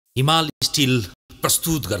हिमाल स्टिल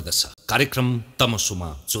प्रस्तुत गर्दछ कार्यक्रम तमसोमा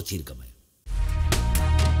ज्योतिर्गमय।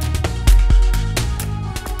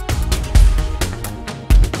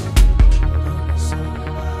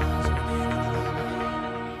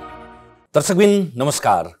 दर्शकबिन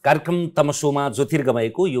नमस्कार, कार्यक्रम तमसोमा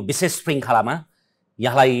ज्योतिर्गमयको यो विशेष श्रृङ्खलामा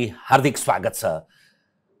यहाँलाई हार्दिक स्वागत छ।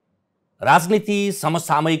 राजनीति,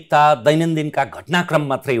 समसामयिकता, दैनन्दिनका घटनाक्रम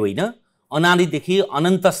मात्रै होइन, अनादिदेखि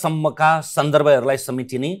अनन्तसम्मका सन्दर्भहरूलाई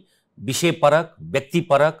समेटिने विषयपरक,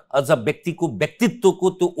 व्यक्तिपरक, अझ व्यक्तिको व्यक्तित्वको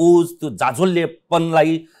त्यो ओज, त्यो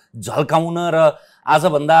जाज्वल्यपनलाई झल्काउन र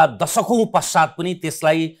आजभन्दा दशकौँ पश्चात पनि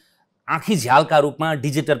त्यसलाई आँखी झ्यालका रूपमा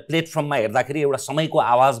डिजिटल प्लेटफर्ममा हेर्दाखेरि एउटा समयको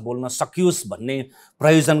आवाज बोल्न सकियोस् भन्ने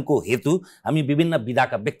प्रयोजनको हेतु हामी विभिन्न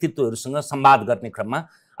विधाका व्यक्तित्वहरूसँग संवाद गर्ने क्रममा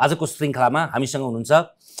आजको श्रृङ्खलामा हामीसँग हुनुहुन्छ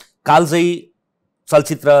कालजयी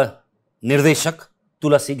चलचित्र निर्देशक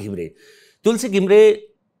तुलसी घिम्रे। तुलसी घिम्रे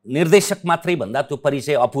निर्देशक मात्रै भन्दा त्यो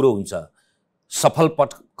परिचय अपुरो हुन्छ। सफल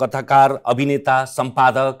पटकथाकार, अभिनेता,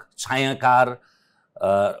 सम्पादक, छायाकार,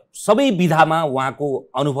 सबै विधामा उहाँको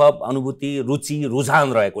अनुभव, अनुभूति, रुचि,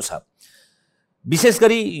 रुझान रहेको छ। विशेष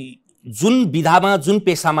गरी जुन विधामा, जुन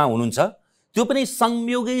पेसामा हुनुहुन्छ त्यो पनि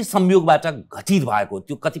संयोगबाट घटित भएको,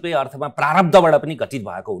 त्यो कतिपय अर्थमा प्रारब्धबाट पनि घटित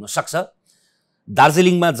भएको हुनसक्छ।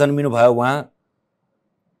 दार्जिलिङमा जन्मिनुभयो उहाँ।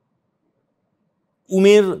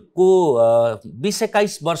 उमेरको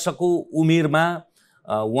 20-21 वर्षको उमेरमा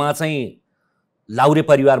उहाँ चाहिँ लाउरे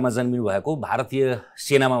परिवारमा जन्मिनु भएको। भारतीय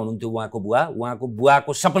सेनामा हुनुहुन्थ्यो उहाँको बुवा। उहाँको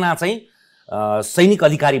बुवाको सपना चाहिँ सैनिक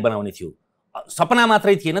अधिकारी बनाउने थियो। सपना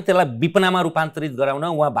मात्रै थिएन, त्यसलाई विपनामा रूपान्तरित गराउन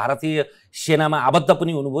उहाँ भारतीय सेनामा आबद्ध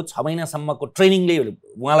पनि हुनुभयो। 6 महिनासम्मको ट्रेनिङले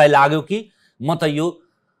उहाँलाई लाग्यो कि म त यो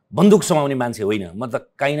बन्दुक समाउने मान्छे होइन, म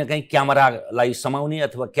त काहीँ न काहीँ क्यामेरालाई समाउने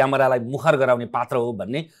अथवा क्यामेरालाई मुखर गराउने पात्र हो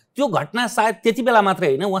भन्ने। त्यो घटना सायद त्यति बेला मात्रै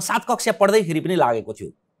होइन, उहाँ 7 कक्षा पढ्दैखेरि पनि लागेको थियो।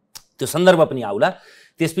 त्यो सन्दर्भ पनि आउला।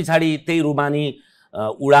 त्यस पछाडि त्यही रुमानी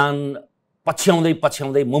उडान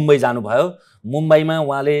पछ्याउँदै मुम्बई जानुभयो। मुम्बईमा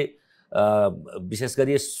उहाँले विशेष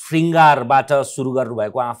गरी श्रृङ्गारबाट सुरु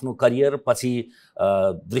गर्नुभएको आफ्नो करियर, पछि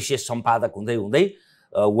दृश्य सम्पादक हुँदै हुँदै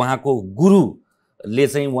उहाँको गुरुले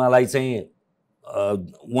चाहिँ उहाँलाई चाहिँ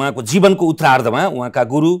उहाँको जीवनको उत्तरार्धमा उहाँका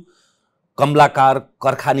गुरु कमलाकार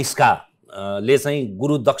कर्खानिस्काले चाहिँ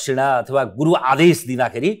गुरु दक्षिणा अथवा गुरु आदेश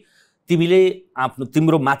दिँदाखेरि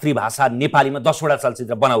तिम्रो मातृभाषा नेपालीमा 10वटा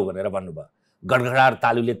चलचित्र बनाऊ भनेर भन्नुभयो। गडगडार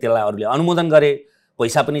तालुले त्यसलाई अरूले अनुमोदन गरे।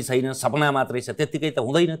 पैसा पनि छैन, सपना मात्रै छ, त्यत्तिकै त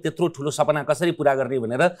हुँदैन, त्यत्रो ठुलो सपना कसरी पुरा गर्ने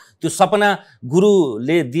भनेर त्यो सपना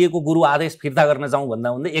गुरुले दिएको गुरु आदेश फिर्ता गर्न जाउँ भन्दा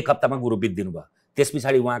 1 हप्तामा गुरु बित्दिनु भयो। त्यस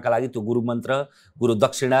पछाडि उहाँका लागि त्यो गुरु मन्त्र, गुरु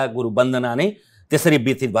दक्षिणा, गुरु वन्दना नै त्यसरी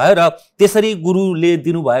व्यतीत भयो र त्यसरी गुरुले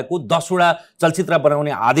दिनुभएको 10वटा चलचित्र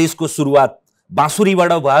बनाउने आदेशको सुरुवात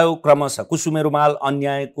बाँसुरीबाट भयो। क्रमशः कुसुमे रुमाल,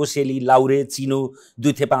 अन्याय, कोसेली, लाउरे, चिनो,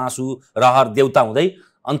 दुई थेपा आँसु, रहर, देउता हुँदै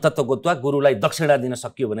अन्ततगतवा गुरुलाई दक्षिणा दिन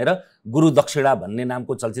सकियो भनेर गुरु दक्षिणा भन्ने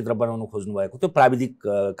नामको चलचित्र बनाउन खोज्नु भएको थियो। प्राविधिक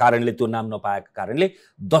कारणले त्यो नाम नपाएको कारणले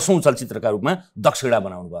 10औं चलचित्रका रूपमा दक्षिणा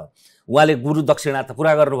बनाउनु भयो। उहाँले गुरु दक्षिणा त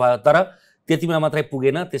पुरा गर्नुभयो, तर त्यतिमा मात्रै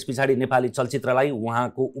पुगेन। त्यस पछाडि नेपाली चलचित्रलाई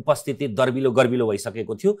उहाँको उपस्थिति गर्बिलो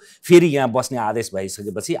भइसकेको थियो। फेरि यहाँ बस्ने आदेश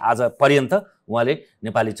भइसकेपछि आज पर्यन्त उहाँले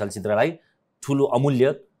नेपाली चलचित्रलाई ठुलो अमूल्य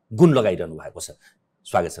गुण लगाइरहनु भएको छ।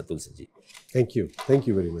 स्वागत छ तुलसीजी। Thank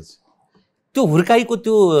you very much. त्यो हुर्काईको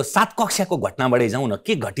त्यो 7 कक्षाको घटनाबाटै जाउँ न।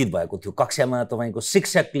 के घटित भएको थियो कक्षामा? तपाईँको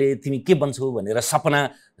शिक्षकले तिमी के बन्छौ भनेर सपना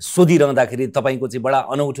सोधिरहँदाखेरि तपाईँको चाहिँ बडा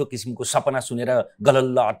अनौठो किसिमको सपना सुनेर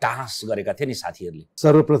गलल्ल अट्टहास गरेका थिए नि साथीहरूले।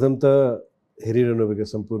 सर्वप्रथम त हेरिरहनुभएका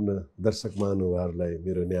सम्पूर्ण दर्शक महानुभावहरूलाई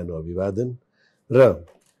मेरो न्यानो अभिवादन र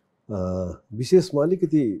विशेष म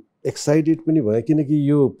अलिकति एक्साइटेड पनि भएँ, किनकि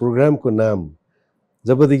यो प्रोग्रामको नाम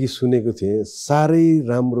जबदेखि सुनेको थिएँ साह्रै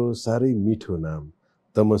राम्रो, साह्रै मिठो नाम,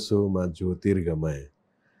 तमसोमा ज्योतिर्गमय।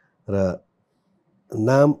 र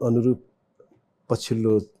नाम अनुरूप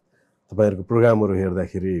पछिल्लो तपाईँहरूको प्रोग्रामहरू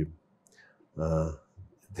हेर्दाखेरि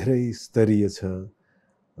धेरै स्तरीय छ,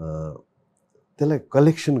 त्यसलाई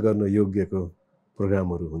कलेक्सन गर्न योग्यको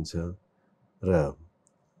प्रोग्रामहरू हुन्छ र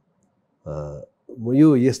म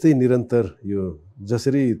यो यस्तै निरन्तर यो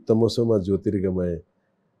जसरी तमसोमा ज्योतिर्गमय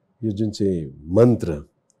यो जुन चाहिँ मन्त्र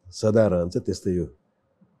सदा रहन्छ त्यस्तै यो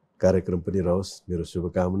कार्यक्रम पनि रहोस्, मेरो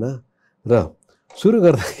शुभकामना। र सुरु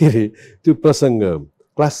गर्दाखेरि त्यो प्रसङ्ग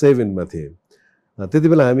क्लास 7 मा थिएँ। त्यति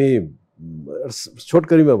बेला हामी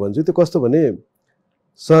छोटकरीमा भन्छु, त्यो कस्तो भने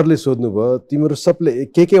सरले सोध्नुभयो तिम्रो सबले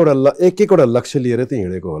एक एकवटा लक्ष्य लिएर त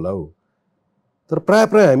हिँडेको होला हौ, तर प्राय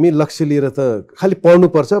हामी लक्ष्य लिएर त खालि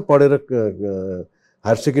पढ्नुपर्छ, पढेर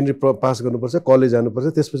हायर सेकेन्डरी पास गर्नुपर्छ, कलेज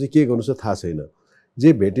जानुपर्छ, त्यसपछि के गर्नु छ थाहा छैन,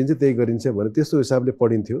 जे भेटिन्छ त्यही गरिन्छ भने त्यस्तो हिसाबले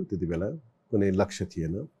पढिन्थ्यो। त्यति बेला कुनै लक्ष्य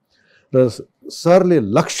थिएन र सरले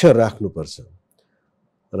लक्ष्य राख्नुपर्छ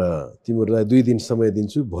र तिमीहरूलाई 2 दिन समय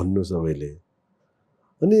दिन्छु भन्नु सबैले।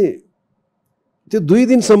 अनि त्यो 2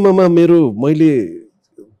 दिनसम्ममा मैले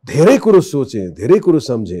धेरै कुरो सोचेँ, धेरै कुरो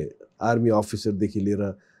सम्झेँ। आर्मी अफिसरदेखि लिएर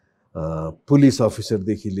पुलिस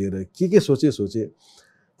अफिसरदेखि लिएर के सोचेँ।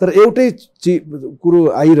 तर एउटै कुरो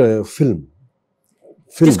आइरह्यो, फिल्म।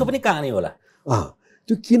 त्यसको पनि कहानी होला।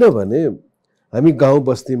 त्यो किनभने हामी गाउँ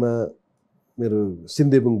बस्तीमा, मेरो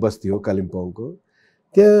सिन्देबुङ बस्ती हो कालिम्पोङको,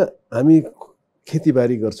 त्यहाँ हामी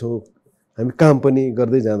खेतीबारी गर्छौँ। हामी काम पनि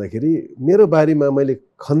गर्दै जाँदाखेरि मेरो बारीमा मैले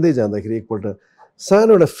खन्दै जाँदाखेरि एकपल्ट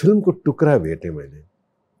सानो एउटा फिल्मको टुक्रा भेटेँ मैले।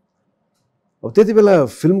 अब त्यति बेला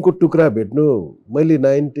फिल्मको टुक्रा भेट्नु मैले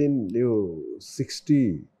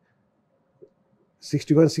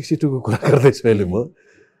 61-62 को कुरा गर्दैछु अहिले म।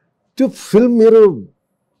 त्यो फिल्म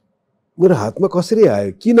मेरो हातमा कसरी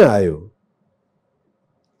आयो, किन आयो?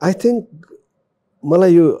 आई थिङ्क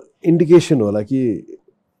मलाई यो इन्डिकेसन होला कि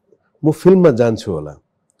म फिल्ममा जान्छु होला।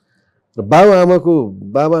 र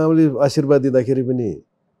बाबुआमाले आशीर्वाद दिँदाखेरि पनि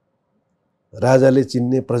राजाले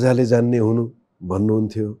चिन्ने प्रजाले जान्ने हुनु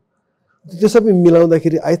भन्नुहुन्थ्यो। त्यो सबै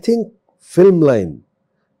मिलाउँदाखेरि आई थिङ्क फिल्म लाइन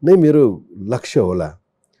नै मेरो लक्ष्य होला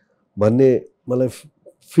भन्ने मलाई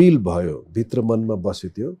फिल भयो, भित्र मनमा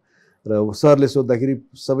बस्यो त्यो। र सरले सोद्धाखेरि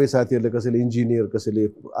सबै साथीहरूले कसैले इन्जिनियर,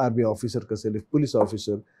 कसैले आर्मी अफिसर, कसैले पुलिस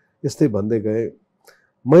अफिसर यस्तै भन्दै गए।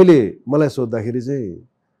 मलाई सोद्धाखेरि चाहिँ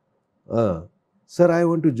sir I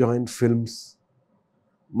want to join films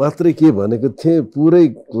मात्रै के भनेको थिएँ। पुरै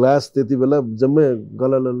क्लास त्यति बेला जम्मै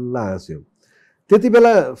गललल्ला हाँस्यो। त्यति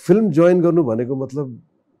बेला फिल्म जोइन गर्नु भनेको मतलब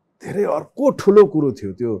धेरै अर्को ठुलो कुरो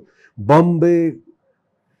थियो। त्यो बम्बे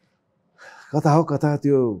कता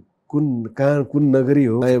त्यो कुन नगरी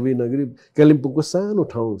हो, मायावी नगरी, कालिम्पोङको सानो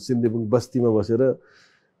ठाउँ सिन्देबुङ बस्तीमा बसेर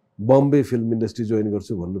बम्बे फिल्म इन्डस्ट्री जोइन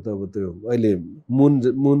गर्छु भन्नु त अब त्यो अहिले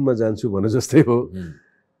मुनमा जान्छु भने जस्तै हो।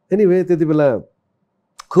 एनिवे त्यति बेला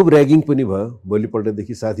खुब ऱ्यागिङ पनि भयो।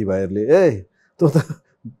 भोलिपल्टदेखि साथीभाइहरूले तँ त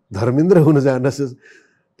धर्मेन्द्र हुन जाँदैछस्,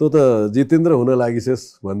 तँ त जितेन्द्र हुन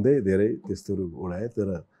लागिछस् भन्दै धेरै त्यस्तोहरू उडाए।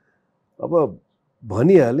 तर अब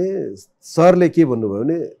भनिहाले, सरले के भन्नुभयो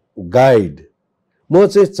भने गाइड, म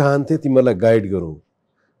चाहिँ चाहन्थेँ तिमीहरूलाई गाइड गरौँ,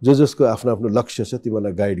 जसको आफ्नो लक्ष्य छ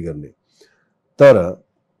तिमीहरूलाई गाइड गर्ने। तर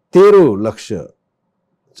तेरो लक्ष्य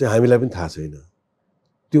चाहिँ हामीलाई पनि थाहा छैन।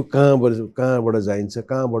 त्यो कहाँबाट जाइन्छ,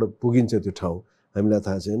 कहाँबाट पुगिन्छ त्यो ठाउँ हामीलाई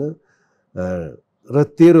थाहा छैन। र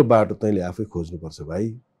तेरो बाटो तैँले आफै खोज्नुपर्छ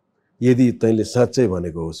भाइ, यदि तैँले साँच्चै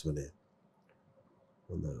भनेको होस् भने।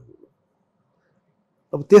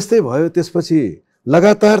 अब त्यस्तै भयो। त्यसपछि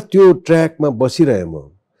लगातार त्यो ट्र्याकमा बसिरहेँ म।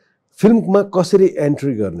 फिल्ममा कसरी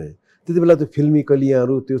एन्ट्री गर्ने, त्यति बेला त्यो फिल्मी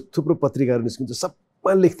कलियाहरू, त्यो थुप्रो पत्रिकाहरू निस्किन्छ,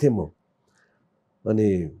 सबमा लेख्थेँ म। अनि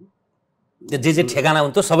जे ठेगाना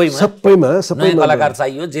हुन्थ्यो सबैमा कलाकार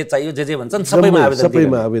चाहियो, जे चाहियो, जे भन्छन् सबैमा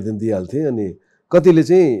आवेदन दिइहाल्थेँ। अनि कतिले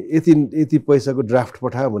चाहिँ यति पैसाको ड्राफ्ट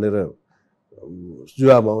पठा भनेर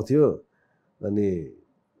जवाब आउँथ्यो। अनि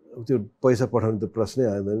त्यो पैसा पठाउने त प्रश्नै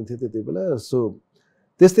आउँदैन थियो त्यति बेला। सो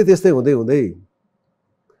त्यस्तै हुँदै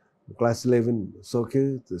क्लास 11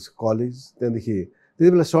 सक्यो, त्यस कलेज। त्यहाँदेखि त्यति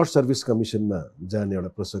बेला सर्ट सर्भिस कमिसनमा जाने एउटा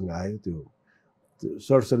प्रसङ्ग आयो। त्यो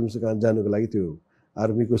सर्ट सर्भिस जानुको लागि त्यो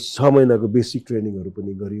आर्मीको 6 महिनाको बेसिक ट्रेनिङहरू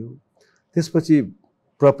पनि गरियो। त्यसपछि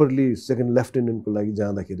प्रपरली सेकेन्ड लेफ्टेनेन्टको लागि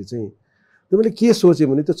जाँदाखेरि चाहिँ त्यो मैले के सोचेँ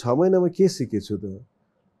भने त्यो 6 महिनामा के सिकेछु त?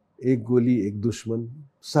 एक गोली एक दुश्मन,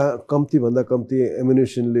 कम्तीभन्दा कम्ती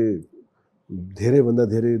एम्युनिसनले धेरैभन्दा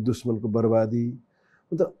धेरै दुश्मनको बर्बादी,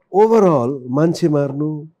 अन्त ओभरअल मान्छे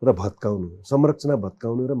मार्नु र भत्काउनु, संरचना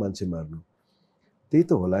भत्काउनु र मान्छे मार्नु, त्यही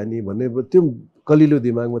त होला नि भन्ने त्यो कलिलो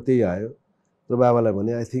दिमागमा त्यही आयो। र बाबालाई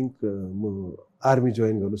भने आई थिङ्क म आर्मी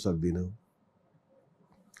जोइन गर्नु सक्दिनँ।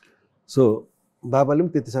 सो बाबाले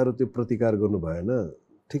पनि त्यति साह्रो त्यो प्रतिकार गर्नु भएन,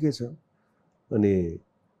 ठिकै छ। अनि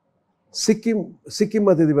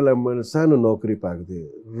सिक्किममा त्यति बेला मैले सानो नोकरी पाएको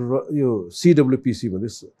थिएँ। यो CWPC भन्ने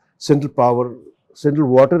central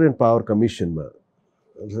water and power कमिसनमा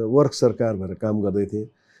work सरकार भएर काम गर्दै थिएँ।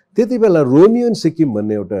 त्यति बेला रोमियो एन्ड सिक्किम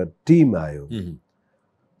भन्ने एउटा टिम आयो।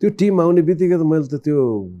 त्यो टिम आउने बित्तिकै त मैले त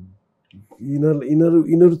त्यो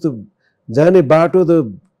यिनीहरू त जाने बाटो त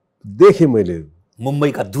देखेँ मैले।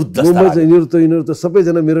 मुम्बईका दूत यिनीहरू त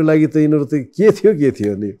सबैजना मेरो लागि त यिनीहरू त के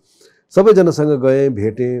थियो नि। सबैजनासँग गएँ,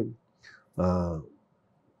 भेटेँ,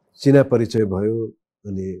 चिना परिचय भयो।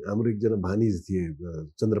 अनि हाम्रो एकजना भानिज थिए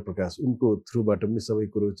चन्द्रप्रकाश, उनको थ्रुबाट पनि सबै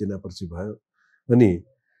कुरो चिना परिचय भयो। अनि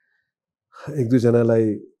एक दुईजनालाई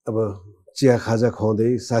अब चिया खाजा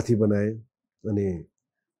खुवाउँदै साथी बनाएँ। अनि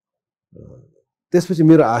त्यसपछि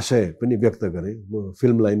मेरो आशय पनि व्यक्त गरेँ, म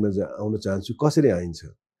फिल्म लाइनमा आउन चाहन्छु।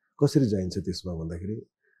 कसरी जाइन्छ त्यसमा भन्दाखेरि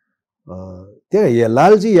त्यहाँ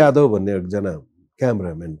लालजी यादव भन्ने एकजना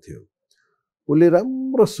क्यामराम्यान थियो। उसले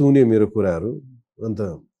राम्रो सुन्यो मेरो कुराहरू। अन्त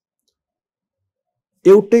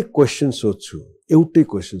एउटै क्वेसन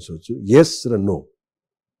सोध्छु यस र नो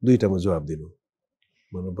दुईटामा जवाब दिनु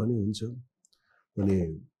भनेर पनि हुन्छ। अनि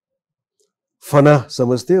फना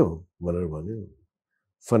समझ्थ्यौ भनेर भन्यो।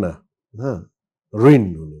 फना रुइन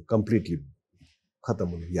हुनु, कम्प्लिटली खत्म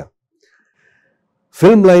हुनु। या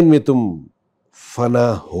फिल्म लाइन में तुम फना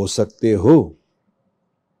हो सकते हो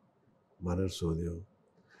भनेर सोध्यो।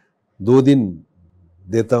 2 दिन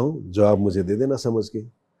देता हूँ, जवाब मुझे दे देना समझ के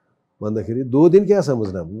भन्दाखेरि 2 दिन क्या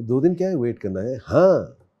समझना, 2 दिन क्या वेट करना है,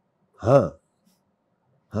 हाँ हाँ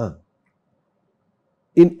हाँ,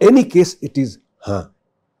 in any case it is हाँ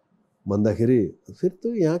भन्दाखेरि फिर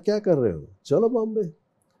तो यहाँ क्या कर रहे हो, चलो बॉम्बे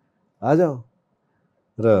आ जाओ।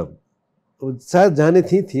 र सायद जाने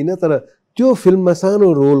थिइनँ, तर त्यो फिल्ममा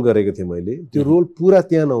सानो रोल गरेको थिएँ मैले। त्यो रोल पुरा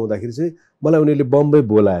त्यहाँ नहुँदाखेरि चाहिँ मलाई उनीहरूले बम्बे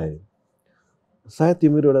बोलाए। सायद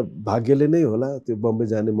त्यो मेरो एउटा भाग्यले नै होला, त्यो बम्बे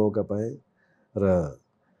जाने मौका पाएँ। र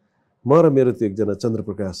म र मेरो त्यो एकजना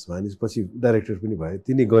चन्द्रप्रकाश भानी पछि डाइरेक्टर पनि भए,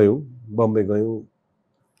 तिनी गयौँ बम्बे गयौँ।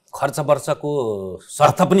 खर्च वर्षको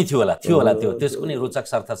शर्त पनि थियो होला त्यो, त्यसको नि रोचक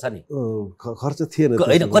शर्त छ नि। खर्च थिएन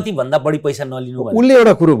हैन, कति भन्दा बढी पैसा नलिनु भने। उसले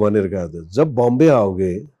एउटा कुरो भनेर गएको थियो, जब बम्बे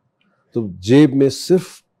आओगे तो जेब में सिर्फ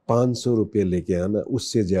 500 रुपये लेके आना,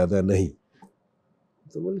 उससे ज्यादा नहीं।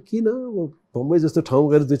 तो मैले किन, बम्बई जस्तो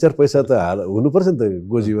ठाउँ गएर 2-4 पैसा त हुनुपर्छ नि त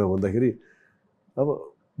गोजीमा भन्दाखेरि, अब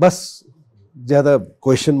बस ज्यादा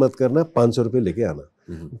क्वेसन मत करना, 500 रुपये लेके आना।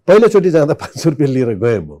 पहिलोचोटि जाँदा 500 रुपये लिएर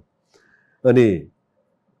गएँ म। अनि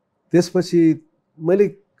त्यसपछि मैले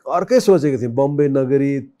अर्कै सोचेको थिएँ, बम्बे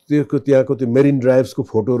नगरी त्यहाँको त्यो मेरिन ड्राइभ्सको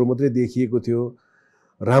फोटोहरू मात्रै देखिएको थियो,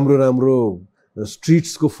 राम्रो राम्रो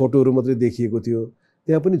स्ट्रिट्सको फोटोहरू मात्रै देखिएको थियो।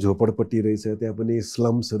 त्यहाँ पनि झोपडपट्टि रहेछ, त्यहाँ पनि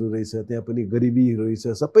स्लम्सहरू रहेछ, त्यहाँ पनि गरिबी रहेछ,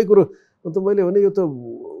 सबै कुरो। अन्त मैले भने यो त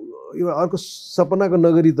यो अर्को सपनाको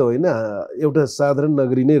नगरी त होइन, एउटा साधारण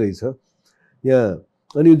नगरी नै रहेछ यहाँ।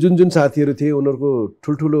 अनि जुन जुन साथीहरू थिए उनीहरूको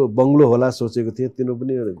ठुल्ठुलो बङ्गलो होला सोचेको थिएँ, तिनीहरू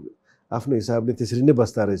पनि आफ्नो हिसाबले त्यसरी नै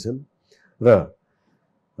बस्दा रहेछन्। र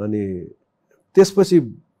अनि त्यसपछि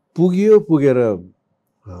पुगेर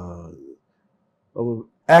अब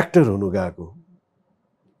एक्टर हुनु गएको,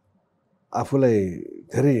 आफूलाई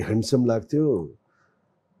धेरै ह्यान्डसम लाग्थ्यो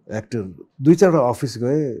एक्टर। 2-4 अफिस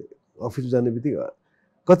गए, अफिस जाने बित्तिकै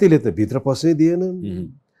कतिले त भित्र पस्नै दिएन,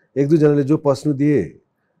 1-2 जनाले जो पस्नु दिए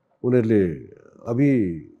उनीहरूले अभी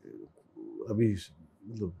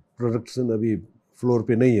मतलब प्रोडक्सन अभी फ्लोर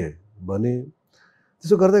पे नहीं है भने।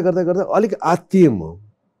 त्यसो गर्दा गर्दा गर्दा अलिक आत्तिएँ म।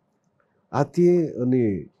 अनि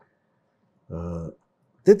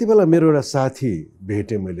त्यति बेला मेरो एउटा साथी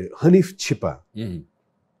भेटेँ मैले, हनिफ छिपा।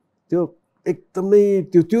 त्यो एकदमै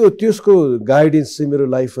त्यसको गाइडेन्स चाहिँ मेरो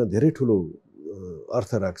लाइफमा धेरै ठुलो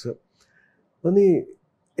अर्थ राख्छ। अनि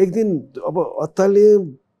एक दिन अब अत्तालिए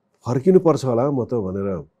फर्किनुपर्छ होला म त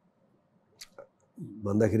भनेर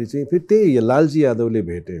भन्दाखेरि चाहिँ फेरि त्यही लालजी यादवले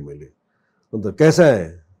भेटेँ मैले। अन्त कैसा है,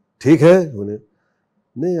 ठीक है भने,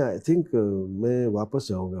 नहीं आई थिंक मैं वापस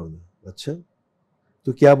जाऊंगा भने। अच्छा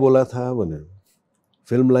तो क्या बोला था भने,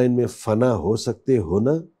 फिल्म लाइन में फना हो सकते हो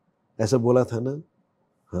ना, ऐसा बोला था ना।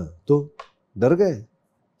 हाँ तो डर गए,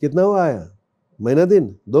 कितना हो आया, महीना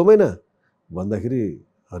दिन 2 महीना भन्दाखेरि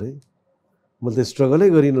अरे मैले त स्ट्रगलै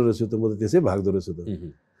गरिनु रहेछु त, म त त्यसै भाग्दो रहेछु त।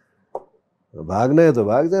 भाग्न है तो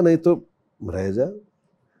भाग जा, नहीं तो रह जा।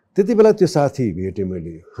 त्यति बेला त्यो साथी भेटेँ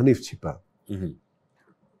मैले, हनिफ छिपा।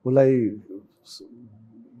 उसलाई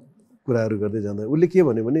कुराहरू गर्दै जाँदा उसले के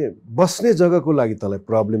भन्यो भने, बस्ने जग्गाको लागि तँलाई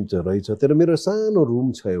प्रब्लम चाहिँ रहेछ, तर मेरो सानो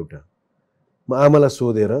रुम छ एउटा, म आमालाई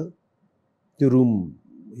सोधेर त्यो रुम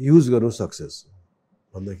युज गर्नु सक्छस्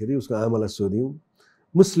भन्दाखेरि उसको आमालाई सोध्यौँ।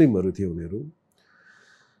 मुस्लिमहरू थिए उनीहरू।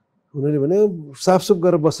 उनीहरूले भने साफसुफ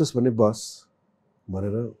गरेर बस्छस् भने बस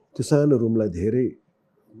भनेर त्यो सानो रुमलाई धेरै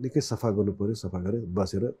निकै सफा गर्नु पर्यो, सफा गरेर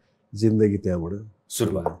बसेर जिन्दगी त्यहाँबाट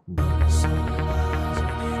सुरु भयो।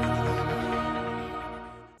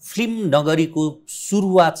 फिल्म नगरीको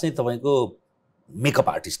सुरुवात चाहिँ तपाईँको मेकअप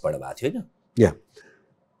आर्टिस्टबाट भएको थियो होइन? या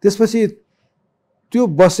त्यसपछि त्यो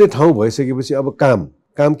बस्ने ठाउँ भइसकेपछि अब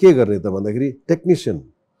काम के गर्ने त भन्दाखेरि टेक्निसियन,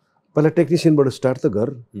 पहिला टेक्निसियनबाट स्टार्ट त गर,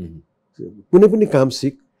 कुनै पनि काम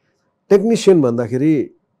सिक। टेक्निसियन भन्दाखेरि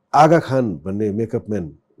आगा खान भन्ने मेकअप म्यान,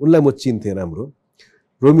 उनलाई म चिन्थेँ राम्रो।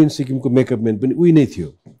 रोमिन सिक्किमको मेकअप म्यान पनि उही नै थियो।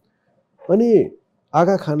 अनि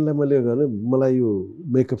आगा खानलाई मैले गरेँ, मलाई यो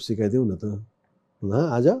मेकअप सिकाइदेऊ न त,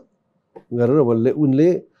 आज गरेर उनले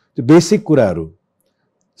त्यो बेसिक कुराहरू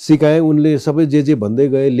सिकाए। उनले सबै जे भन्दै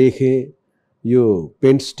गए, लेखेँ। यो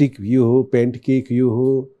पेन्ट स्टिक यो हो, पेन्ट केक यो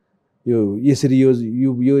हो, यो यसरी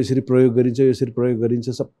यो यसरी प्रयोग गरिन्छ, यसरी प्रयोग गरिन्छ,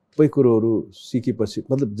 सबै कुरोहरू सिकेपछि,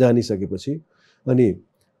 मतलब जानिसकेपछि अनि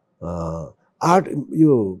आर्ट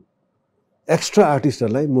यो एक्स्ट्रा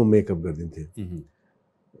आर्टिस्टहरूलाई म मेकअप गरिदिन्थेँ।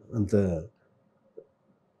 अन्त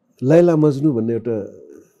लैला मजनू भन्ने एउटा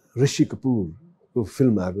ऋषि कपुरको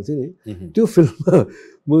फिल्म आएको थियो नि, त्यो फिल्ममा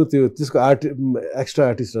म त्यसको एक्स्ट्रा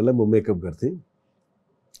आर्टिस्टहरूलाई म मेकअप गर्थेँ।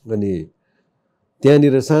 अनि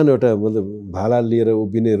त्यहाँनिर सानो एउटा मतलब भाला लिएर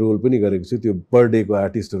उभिने रोल पनि गरेको छु। त्यो बर्थडेको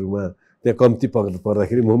आर्टिस्टहरूमा त्यहाँ कम्ती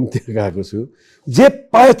पर्दाखेरि म पनि त्यहाँ गएको छु। जे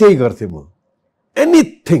पायो त्यही गर्थेँ म,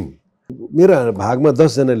 एनिथिङ। मेरो भागमा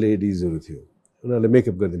 10 जना लेडिजहरू थियो, उनीहरूले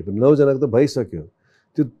मेकअप गरिदिनु पर्ने। 9 जनाको त भइसक्यो।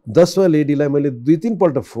 त्यो 10वां लेडीलाई मैले 2-3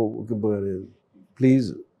 पल्ट प्लिज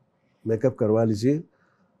मेकअप करवा लीजिए,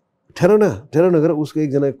 ठहरो न गरेर उसको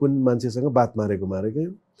एकजना कुन मान्छेसँग बात मारेकै।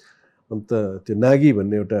 अन्त त्यो नागी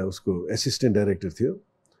भन्ने एउटा उसको एसिस्टेन्ट डाइरेक्टर थियो,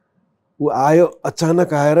 ऊ आयो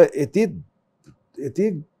अचानक आएर यति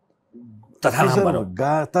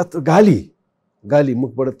गाली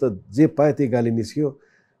मुखबाट त जे पायो त्यही गाली निस्क्यो।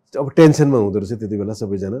 अब टेन्सनमा हुँदो रहेछ त्यति बेला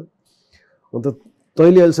सबैजना। अन्त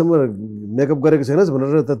तैँले अहिलेसम्म मेकअप गरेको छैनस्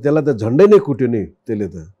भनेर त त्यसलाई त झन्डै नै कुट्यो नि, त्यसले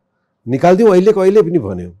त निकालिदिउँ अहिले पनि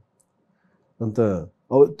भन्यो। अन्त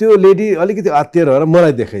अब त्यो लेडी अलिकति आत्तिएर भएर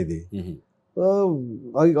मलाई देखाइदिए,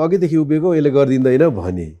 अघिदेखि उभिएको यसले गरिदिँदैन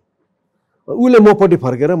भने। उसले मपट्टि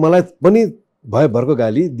फर्केर मलाई पनि भरको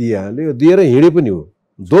गाली दिइहाल्यो, दिएर हिँडे पनि हो।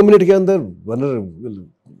 2 मिनटकै अन्दर भनेर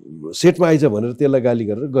सेटमा आइज भनेर त्यसलाई गाली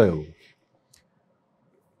गरेर गयो।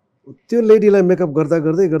 त्यो लेडीलाई मेकअप गर्दा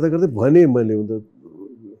गर्दै भने मैले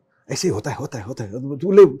ऐसे होता है।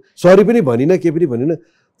 उसले सरी पनि भनिन, के पनि भनिन,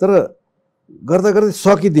 तर गर्दा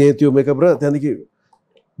सकिदिएँ त्यो मेकअप। र त्यहाँदेखि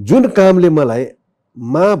जुन कामले मलाई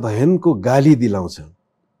माँ बहनको गाली दिलाउँछ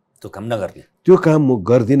त्यो काम नगर्ने, त्यो काम म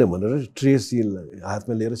गर्दिनँ भनेर ट्रेस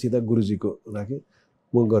हातमा लिएर सिधा गुरुजीको राखेँ।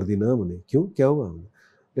 म गर्दिनँ भने क्या हो भने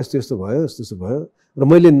यस्तो भयो। र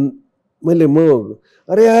मैले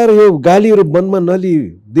अरे यार यो गालीहरू मनमा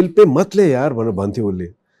नलि, दिल पे मत ले यार भनेर भन्थ्यो उसले।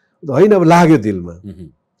 होइन अब लाग्यो, दिलमा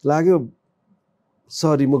लाग्यो,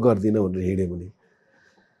 सरी म गर्दिनँ भनेर हिँडेँ भने।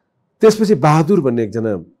 त्यसपछि बहादुर भन्ने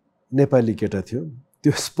एकजना नेपाली केटा थियो,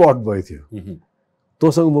 त्यो स्पट बोय थियो।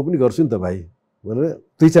 तँसँग म पनि गर्छु नि त भाइ भनेर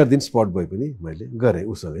 2-4 दिन स्पट बोय पनि मैले गरेँ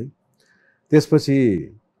उसँगै। त्यसपछि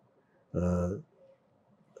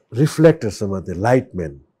रिफ्लेक्टरसम्म त्यो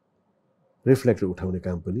लाइटम्यान रिफ्लेक्टर उठाउने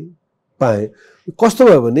काम पनि पाएँ। कस्तो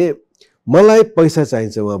भयो भने मलाई पैसा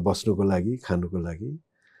चाहिन्छ वहाँ बस्नुको लागि, खानुको लागि,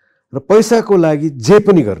 र पैसाको लागि जे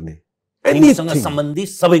पनि गर्ने, सम्बन्धित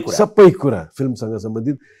सबै कुरा फिल्मसँग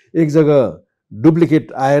सम्बन्धित। एक जग्गा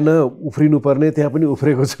डुप्लिकेट आएन, उफ्रिनु पर्ने, त्यहाँ पनि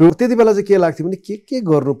उफ्रेको छु। त्यति बेला चाहिँ के लाग्थ्यो भने के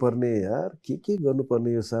गर्नुपर्ने यार, के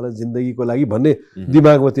गर्नुपर्ने यो साला जिन्दगीको लागि भन्ने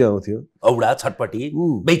दिमागमा त्यो आउँथ्यो, औडा छटपटी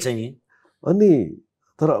बेचैनी। अनि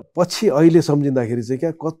तर पछि अहिले सम्झिँदाखेरि चाहिँ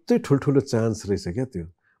क्या कति ठुल्ठुलो चान्स रहेछ क्या, त्यो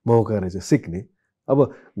मौका रहेछ सिक्ने। अब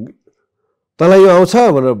तँलाई यो आउँछ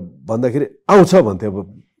भनेर भन्दाखेरि आउँछ भन्थ्यो, अब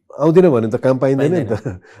आउँदिन भने त काम पाइँदैन नि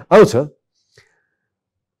त। आउँछ,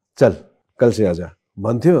 चल कल से आजा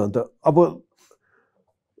भन्थ्यो। अन्त अब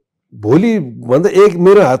भोलि भन्दा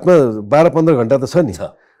मेरो हातमा 12-15 घन्टा त छ नि।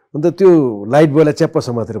 अन्त त्यो लाइट बोयलाई च्याप्प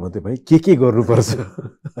समातेर भन्थ्यो, भाइ के गर्नुपर्छ,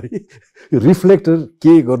 रिफ्लेक्टर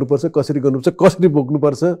के गर्नुपर्छ, कसरी गर्नुपर्छ, कसरी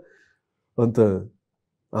बोक्नुपर्छ। अन्त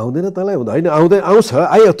आउँदैन तँलाई? होइन आउँछ,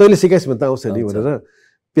 आयो तैँले सिकाइस् भने त आउँछ नि भनेर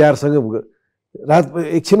प्यारसँग रात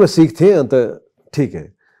एकछिनमा सिक्थेँ। अन्त ठिक है,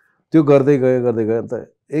 त्यो गर्दै गयो। अन्त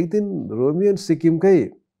एक दिन रोमियो एन्ड सिक्किमकै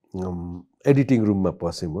एडिटिङ रुममा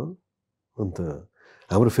पसेँ म। अन्त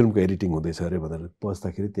हाम्रो फिल्मको एडिटिङ हुँदैछ अरे भनेर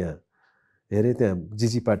पस्दाखेरि त्यहाँ हेरेँ, त्यहाँ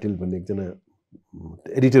जीजी पाटिल भन्ने एकजना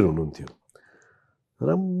एडिटर हुनुहुन्थ्यो।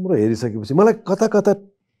 राम्रो हेरिसकेपछि मलाई कता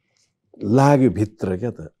लाग्यो भित्र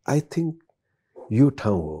क्या त, आई थिङ्क यो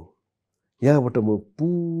ठाउँ हो, यहाँबाट म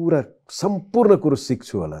पुरा सम्पूर्ण कुरो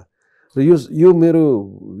सिक्छु होला, र यो मेरो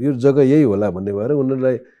यो जग्गा यही होला भन्ने भएर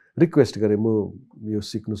उनीहरूलाई रिक्वेस्ट गरेँ म यो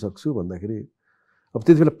सिक्नु सक्छु भन्दाखेरि। अब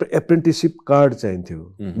त्यति बेला एप्रेन्टिससिप कार्ड चाहिन्थ्यो,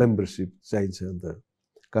 मेम्बरसिप चाहिन्छ, अन्त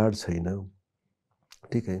कार्ड छैन।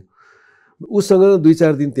 ठिक है, उसँग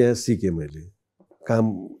 2-4 दिन त्यहाँ सिकेँ मैले काम,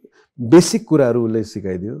 बेसिक कुराहरू उसले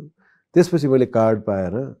सिकाइदियो। त्यसपछि मैले कार्ड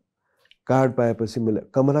पाएपछि मैले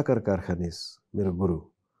कमलाकर कारखानेस मेरो गुरु,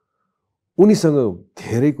 उनीसँग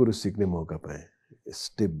धेरै कुरो सिक्ने मौका पाएँ।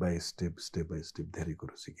 स्टेप बाई स्टेप धेरै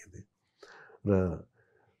कुरो सिकेँ। र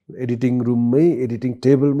एडिटिङ रुममै, एडिटिङ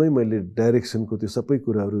टेबलमै मैले डाइरेक्सनको त्यो सबै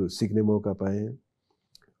कुराहरू सिक्ने मौका पाएँ।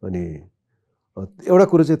 अनि एउटा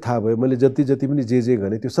कुरो चाहिँ थाहा भयो, मैले जति पनि जे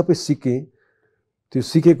गरेँ त्यो सबै सिकेँ। त्यो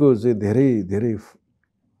सिकेको चाहिँ धेरै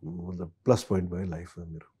मतलब प्लस पोइन्ट भयो लाइफमा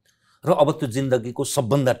मेरो। र अब त्यो जिन्दगीको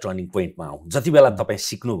सबभन्दा टर्निङ पोइन्टमा आउँ, जति बेला तपाईँ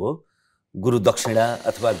सिक्नुभयो, गुरु दक्षिणा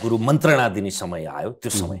अथवा गुरु मन्त्रणा दिने समय आयो,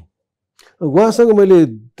 त्यो समय उहाँसँग मैले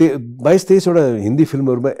 22-23 वटा हिन्दी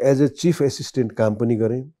फिल्महरूमा एज ए चिफ एसिस्टेन्ट काम पनि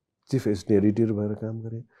गरेँ, चिफ एसिस्टेन्ट एडिटर भएर काम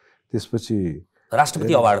गरेँ। त्यसपछि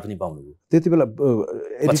राष्ट्रपति अवार्ड पनि पाउनुभयो त्यति बेला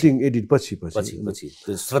एडिट पछि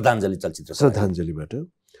त्यो श्रद्धाञ्जली चलचित्र श्रद्धाञ्जलीबाट।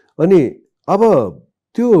 अनि अब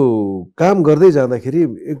त्यो काम गर्दै जाँदाखेरि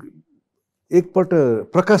एकपल्ट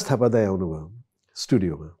प्रकाश थापा दाई आउनुभयो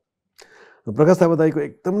स्टुडियोमा। प्रकाश थापा दाईको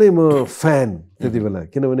एकदमै म फ्यान त्यति बेला,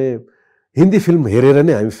 किनभने हिन्दी फिल्म हेरेर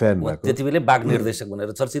नै हामी फ्यान भएको। त्यति बेला बाघ निर्देशक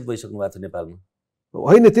भनेर चर्चित भइसक्नु भएको थियो नेपालमा।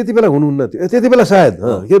 होइन त्यति बेला हुनुहुन्न थियो, त्यति बेला सायद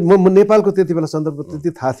म नेपालको त्यति बेला सन्दर्भ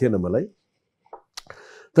त्यति थाहा थिएन मलाई।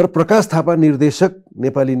 तर प्रकाश थापा निर्देशक,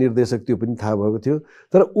 नेपाली निर्देशक त्यो पनि थाहा भएको थियो।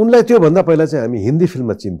 तर उनलाई त्योभन्दा पहिला चाहिँ हामी हिन्दी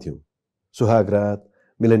फिल्ममा चिन्थ्यौँ। सुहागरात,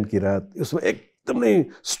 मिलन की रात, यसमा एकदमै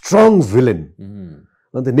स्ट्रङ भिलेन।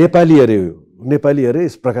 अन्त नेपाली अरे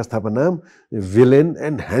प्रकाश थापा नाम, भिलेन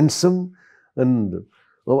एन्ड ह्यान्डसम। एन्ड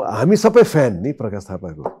हामी सबै फ्यान नि प्रकाश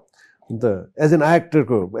थापाको। अन्त एज एन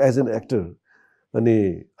एक्टर अनि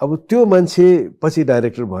अब त्यो मान्छे पछि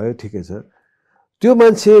डाइरेक्टर भयो, ठिकै छ। त्यो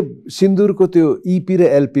मान्छे सिन्दुरको त्यो इपी र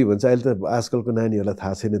एलपी भन्छ, अहिले त आजकलको नानीहरूलाई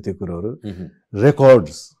थाहा छैन त्यो कुरोहरू।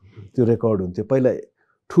 रेकर्ड्स, त्यो रेकर्ड हुन्थ्यो पहिला,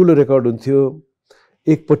 ठुलो रेकर्ड हुन्थ्यो,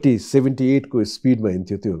 एकपट्टि 78 को स्पिडमा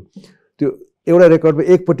हिँड्थ्यो। त्यो एउटा रेकर्डमा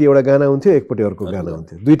एकपट्टि एउटा गाना हुन्थ्यो, एकपट्टि अर्को गाना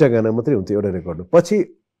हुन्थ्यो, दुईवटा गाना मात्रै हुन्थ्यो एउटा रेकर्डमा। पछि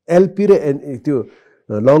एलपी र त्यो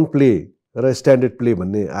लङ प्ले र स्ट्यान्डर्ड प्ले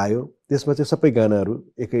भन्ने आयो, त्यसमा चाहिँ सबै गानाहरू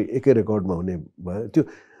एकै रेकर्डमा हुने भयो। त्यो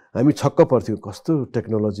हामी छक्क पर्थ्यौँ कस्तो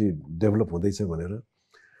टेक्नोलोजी डेभलप हुँदैछ भनेर।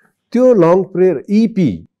 त्यो लङ प्ले इपी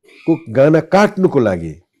को गाना काट्नुको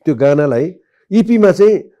लागि त्यो गानालाई इपीमा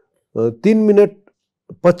चाहिँ 3 मिनट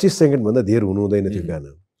 25 सेकेन्डभन्दा धेर हुनु हुँदैन त्यो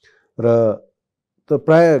गाना। र त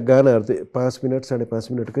प्राय गानाहरू त 5 मिनट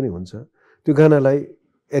 5.5 मिनटको नै हुन्छ। त्यो गानालाई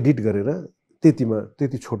एडिट गरेर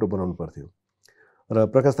त्यति छोटो बनाउनु पर्थ्यो। र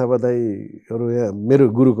प्रकाश थापा दाईहरू यहाँ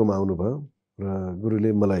मेरो गुरुकोमा आउनुभयो र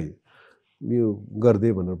गुरुले मलाई यो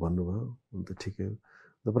गरिदिए भनेर भन्नुभयो। अन्त ठिकै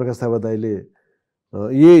हो। प्रकाश थापा दाईले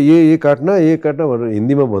ये काट्न भनेर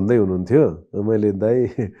हिन्दीमा भन्दै हुनुहुन्थ्यो। मैले दाई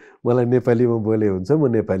मलाई नेपालीमा बोले हुन्छ, म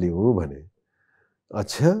नेपाली हुँ भने।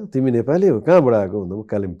 अच्छा तिमी नेपाली हो, कहाँबाट आएको भन्दा म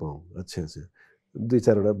कालिम्पोङ। अच्छा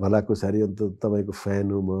 2-4वटा भलाकुसारी, अन्त तपाईँको फ्यान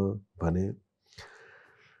हो म भने।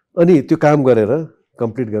 अनि त्यो काम गरेर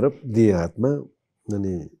कम्प्लिट गरेर दिएँ हातमा।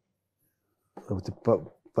 अनि अब त्यो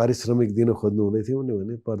पारिश्रमिक दिन खोज्नु हुँदै थियो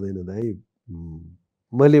भने पर्दैन दाइ,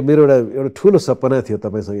 मैले मेरो एउटा ठुलो सपना थियो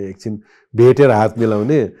तपाईँसँग एकछिन भेटेर हात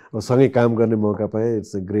मिलाउने, अब सँगै काम गर्ने मौका पाएँ।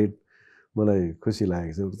 इट्स अ ग्रेट, मलाई खुसी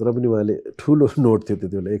लागेको छ। तर पनि उहाँले ठुलो नोट थियो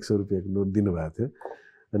त्यति बेला, 100 रुपियाँको नोट दिनुभएको थियो।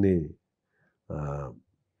 अनि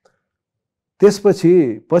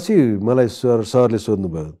पछि मलाई सरले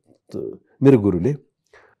सोध्नुभयो, मेरो गुरुले,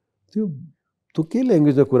 तँ के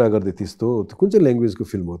ल्याङ्ग्वेजमा कुरा गर्दै थिइस् त, कुन चाहिँ ल्याङ्ग्वेजको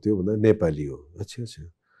फिल्म हो त्यो भन्दा नेपाली हो। अच्छा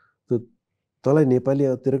तँलाई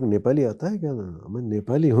नेपाली, तेरोको नेपाली आता है क्या? म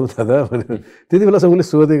नेपाली हूँ दादा भनेर त्यति बेलासम्म उसले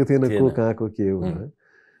सोधेको थिएन को कहाँको के हो भनेर।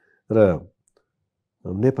 र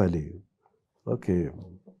नेपाली ओके,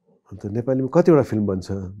 अन्त नेपालीमा कतिवटा फिल्म बन्छ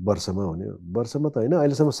वर्षमा भन्यो। वर्षमा त होइन,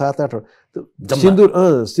 अहिलेसम्म 7-8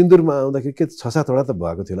 सिन्दुरमा आउँदाखेरि के 6-7वटा त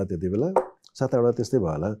भएको थियो होला त्यति बेला, 7-8वटा त्यस्तै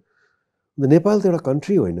भयो होला। नेपाल त एउटा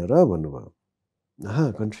कन्ट्री होइन र भन्नुभयो।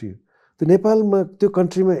 कन्ट्री, त्यो नेपालमा त्यो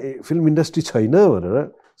कन्ट्रीमा फिल्म इन्डस्ट्री छैन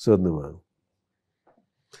भनेर सोध्नुभयो।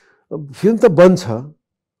 फिल्म त बन्छ,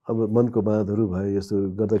 अब मनको बाँधहरू भयो, यस्तो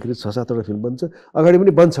गर्दाखेरि 6-7वटा फिल्म बन्छ, अगाडि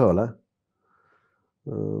पनि बन्छ होला।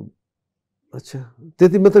 अच्छा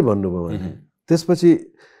त्यति मात्रै भन्नुभयो उहाँले। त्यसपछि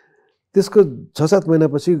त्यसको 6-7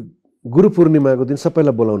 महिनापछि गुरु पूर्णिमाको दिन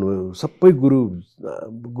सबैलाई बोलाउनु भयो। सबै गुरु,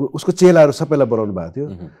 उसको चेलाहरू सबैलाई बोलाउनु भएको थियो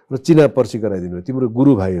र चिना पर्ची गराइदिनु भयो। तिम्रो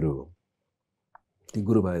गुरु भाइहरू हो, ती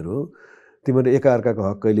गुरु भाइहरू हो, तिमीहरू एकाअर्काको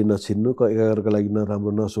हक कहिले नछिन्नु, एकाअर्काको लागि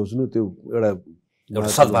नराम्रो नसोच्नु, त्यो एउटा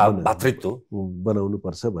सद्भाव भातृत्व बनाउनु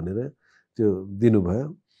पर्छ भनेर त्यो दिनुभयो।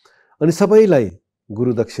 अनि सबैलाई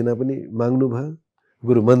गुरु दक्षिणा पनि माग्नु भयो,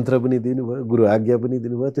 गुरु मन्त्र पनि दिनुभयो, गुरु आज्ञा पनि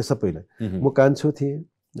दिनुभयो, त्यो सबैलाई। म कान्छो थिएँ।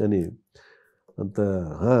 अनि अन्त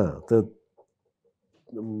तो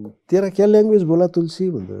तेरा क्या लैंग्वेज बोला तुलसी?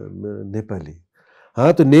 नेपाली।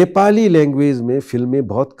 हाँ तो नेपाली लैंग्वेज में फिल्में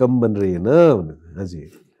बहुत कम बन रही है ना। हाँ जी,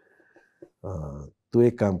 तू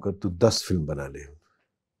एक काम कर, तू 10 फिल्म बना ले,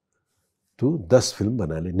 तू 10 फिल्म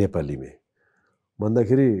बना ले नेपाली में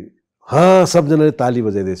भन्दाखेरि हाँ सबजनाले ताली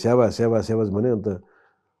बजाइदिए, स्याबास स्याबास स्याबास भने। अन्त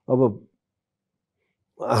अब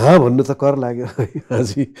हाँ भन्नु त कर लाग्यो।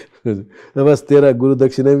 हाजी बस तेरा गुरु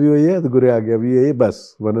दक्षिणा भी यही है, गुरु आज्ञा भी यही,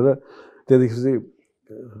 बस भनेर त्यहाँदेखि चाहिँ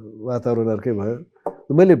वातावरण अर्कै भयो।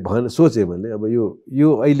 मैले सोचेँ, मैले अब यो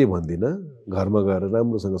अहिले भन्दिनँ, घरमा गएर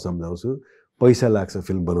राम्रोसँग सम्झाउँछु, पैसा लाग्छ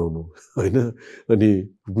फिल्म बनाउनु हैन। अनि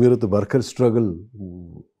मेरो त भर्खर स्ट्रगल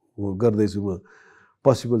गर्दैछु म,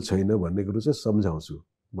 पोसिबल छैन भन्ने कुरो चाहिँ सम्झाउँछु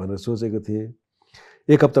भनेर सोचेको थिएँ।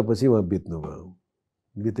 1 हप्तापछि उहाँ बित्नुभयो।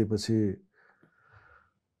 बितेपछि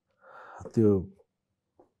त्यो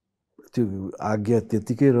आज्ञा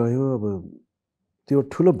त्यतिकै रह्यो। अब त्यो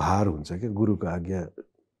ठुलो भार हुन्छ क्या, गुरुको आज्ञा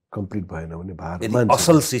कम्प्लिट भएन भने भार।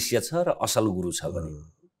 असल शिष्य छ र असल गुरु छ भने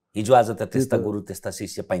हिजो आज त त्यस्ता गुरु त्यस्ता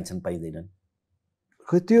शिष्य पाइन्छन् पाइँदैनन्।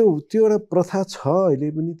 खै त्यो एउटा प्रथा छ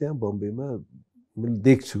अहिले पनि त्यहाँ बम्बेमा, मैले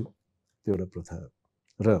देख्छु त्यो एउटा प्रथा।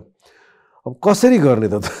 र अब कसरी गर्ने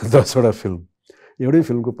त 10वटा फिल्म, एउटै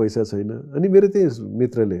फिल्मको पैसा छैन। अनि मेरो त्यही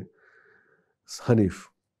मित्रले हनिफ,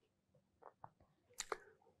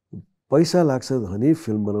 पैसा लाग्छ हनिफ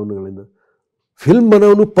फिल्म बनाउनुको लागि। फिल्म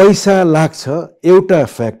बनाउनु पैसा लाग्छ, एउटा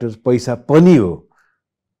फ्याक्टर पैसा पनि हो,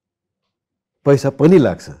 पैसा पनि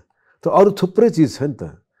लाग्छ। त अरू थुप्रै चिज छ नि त,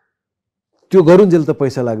 त्यो गरुन्जेल त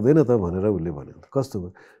पैसा लाग्दैन त भनेर उसले भन्यो। कस्तो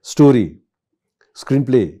स्टोरी, स्क्रीन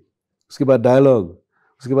प्ले, उसके बाद डायलॉग,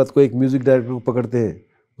 उसके बाद कोई एक म्यूजिक डायरेक्टर को पकड़ते हैं,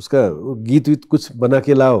 उसका गीत वीत कुछ बना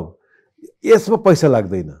के लाओ, यसमा पैसा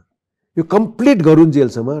लाग्दैन। यो कम्प्लिट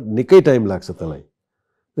गरुन्जेलसम्म निकै टाइम लाग्छ तँलाई।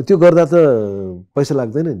 त्यो गर्दा त पैसा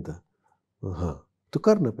लाग्दैन नि त। तँ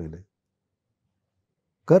कर न पहिले,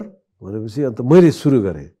 कर भनेपछि अन्त मैले सुरु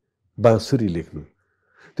गरेँ बाँसुरी लेख्नु।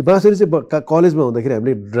 त्यो बाँसुरी चाहिँ कलेजमा हुँदाखेरि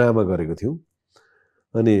हामीले ड्रामा गरेको थियौँ।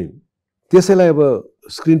 अनि त्यसैलाई अब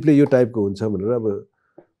स्क्रिन प्ले यो टाइपको हुन्छ भनेर अब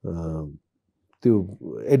त्यो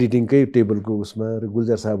एडिटिङकै टेबलको उसमा र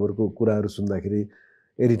गुलजार साहबहरूको कुराहरू सुन्दाखेरि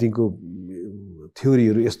एडिटिङको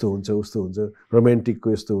थ्योरीहरू यस्तो हुन्छ उस्तो हुन्छ, रोमान्टिकको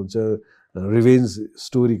यस्तो हुन्छ, रिभेन्ज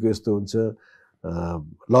स्टोरीको यस्तो हुन्छ,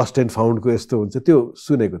 लस्ट एन्ड फाउन्डको यस्तो हुन्छ, त्यो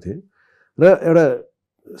सुनेको थिएँ। र एउटा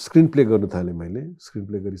स्क्रिन प्ले गर्नु थालेँ मैले। स्क्रिन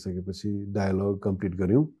प्ले गरिसकेपछि डायलग कम्प्लिट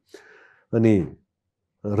गऱ्यौँ। अनि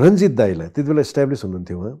रञ्जित दाईलाई त्यति बेला इस्ट्याब्लिस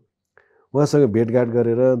हुनुहुन्थ्यो उहाँसँग भेटघाट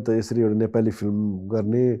गरेर अन्त यसरी एउटा नेपाली फिल्म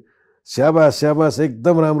गर्ने, स्याबास स्याबास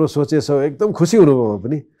एकदम राम्रो सोचेछौ, एकदम खुसी हुनुभयो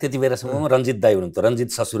पनि। त्यति बेलासम्म रञ्जित दाई हुनुहुन्थ्यो, रञ्जित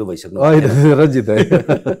ससुरो भइसक्नु होइन, रञ्जित दाई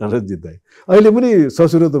रञ्जित दाई अहिले पनि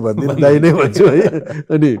ससुरो त भन्दिनँ, दाई नै भन्छु है।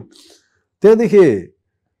 अनि त्यहाँदेखि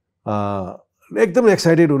एकदम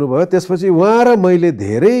एक्साइटेड हुनुभयो। त्यसपछि उहाँ र मैले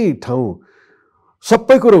धेरै ठाउँ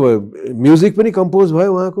सबै कुरो भयो, म्युजिक पनि कम्पोज भयो,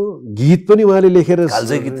 उहाँको गीत पनि उहाँले लेखेर,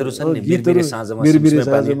 गीतहरू छन् नि, मिरमिरे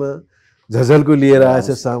साँझमा, झझलको लिएर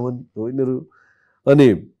आएछ सावन हो यिनीहरू।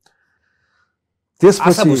 अनि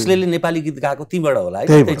त्यसपछि भोसलेले नेपाली गीत गाएको तीबाट होला है,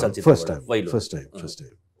 फर्स्ट टाइम।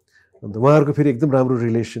 अन्त उहाँहरूको फेरि एकदम राम्रो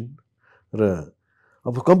रिलेसन। र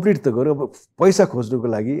अब कम्प्लिट त गऱ्यो। अब पैसा खोज्नुको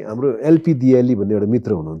लागि हाम्रो एलपी दियाली भन्ने एउटा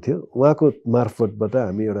मित्र हुनुहुन्थ्यो, उहाँको मार्फतबाट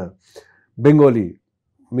हामी एउटा बेङ्गली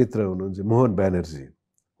मित्र हुनुहुन्छ मोहन ब्यानर्जी,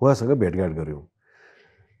 उहाँसँग भेटघाट गऱ्यौँ।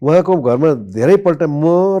 उहाँको घरमा धेरैपल्ट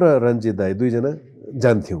म र रञ्जित दाई दुईजना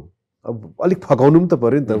जान्थ्यौँ। अब अलिक फकाउनु पनि त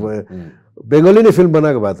पऱ्यो नि त, बेङ्गली नै फिल्म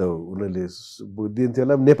बनाएको भए त उनीहरूले दिन्थ्यो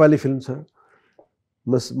होला। नेपाली फिल्म छ,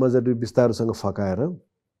 मजाले बिस्तारोसँग फकाएर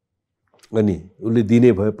अनि उसले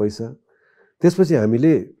दिने भयो पैसा। त्यसपछि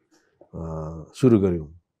हामीले सुरु गऱ्यौँ,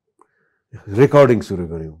 रेकर्डिङ सुरु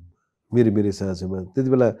गऱ्यौँ मिरमिरे साँझमा। त्यति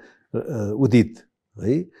बेला उदित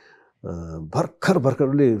है भर्खर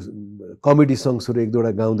उसले कमेडी सङ्ग्सहरू एक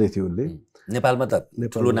दुईवटा गाउँदै थियो उसले। नेपालमा त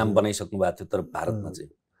ठुलो नाम बनाइसक्नु भएको थियो, तर भारतमा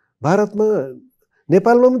चाहिँ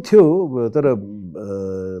नेपालमा पनि थियो, तर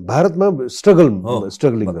भारतमा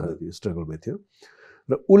स्ट्रगलमै थियो।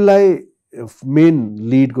 र उसलाई मेन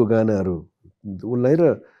लिडको गानाहरू उसलाई, र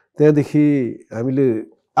त्यहाँदेखि हामीले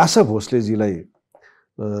आशा भोसलेजीलाई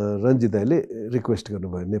रञ्जित दाईले रिक्वेस्ट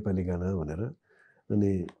गर्नुभयो नेपाली गाना भनेर,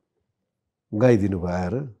 अनि गाइदिनु भयो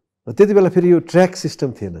आएर। त्यति बेला फेरि यो ट्र्याक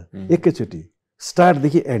सिस्टम थिएन, एकैचोटि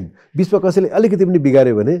स्टार्टदेखि एन्ड, बिचमा कसैले अलिकति पनि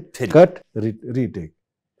बिगाऱ्यो भने कट रिटेक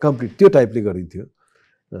कम्प्लिट, त्यो टाइपले गरिन्थ्यो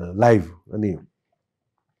लाइभ। अनि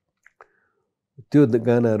त्यो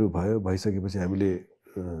गानाहरू भइसकेपछि हामीले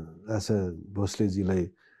आशा भोसलेजीलाई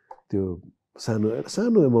त्यो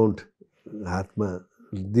सानो एमाउन्ट हातमा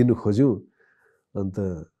दिनु खोज्यौँ। अन्त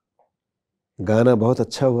गाना बहुत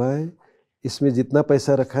अच्छा हुआ है, इसमें जितना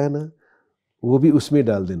पैसा रखा है ना वो भी उसमें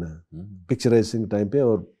डाल देना, पिक्चराइजिंग टाइम पे,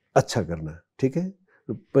 और अच्छा करना, ठीक है।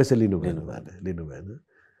 पैसा लिनु भएन।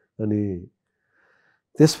 अनि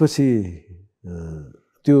त्यसपछि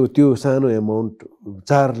त्यो सानो एमाउन्ट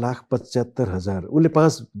 4,75,000 उसले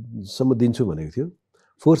 5सम्म दिन्छु भनेको थियो।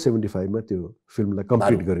 475 मा त्यो फिल्मलाई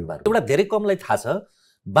कम्प्लिट गर्यो। एउटा धेरै कमलाई थाहा छ,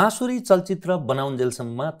 बाँसुरी चलचित्र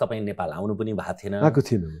बनाउन्जेलसम्म तपाईँ नेपाल आउनु पनि भएको थिएन, आएको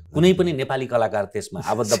थिएन। कुनै पनि नेपाली कलाकार त्यसमा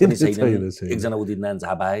आबद्ध पनि छैन, एकजना उदित नारायण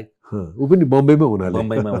झा बाहेक। ऊ पनि बम्बईमा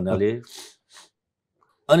हुनाले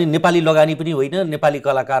अनि नेपाली लगानी पनि होइन, नेपाली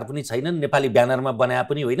कलाकार पनि छैनन्, नेपाली ब्यानरमा बनाए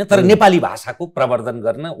पनि होइन, तर नेपाली भाषाको प्रवर्धन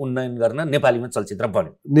गर्न, उन्नयन गर्न नेपालीमा चलचित्र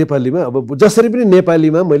बन्यो। नेपालीमा अब जसरी पनि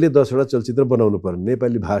नेपालीमा मैले 10 वटा चलचित्र बनाउनु पर्यो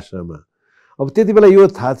नेपाली भाषामा। अब त्यति बेला यो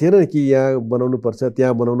थाहा थिएन कि यहाँ बनाउनु पर्छ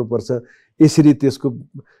त्यहाँ बनाउनु पर्छ यसरी त्यसको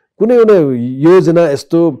कुनै एउटा योजना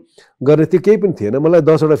यस्तो गर्ने त्यो केही पनि थिएन मलाई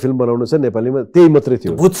 10 वटा फिल्म बनाउनु छ नेपालीमा त्यही मात्रै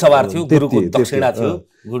थियो भूत सवार थियो गुरुको दक्षिणा थियो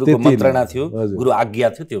गुरुको मन्त्रणा थियो गुरु आज्ञा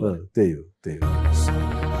थियो त्यो त्यही हो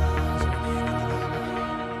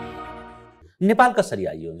नेपाल कसरी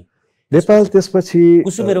आइयो नि नेपाल त्यसपछि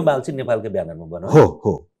कुसुमेरो बाल चाहिँ नेपालकै ब्यानरमा बन्यो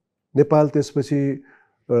हो नेपाल त्यसपछि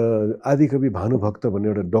आदिकवि भानुभक्त भन्ने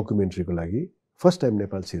एउटा डकुमेन्ट्रीको लागि फर्स्ट टाइम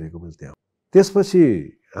नेपाल छिरेको मैले त्यहाँ त्यसपछि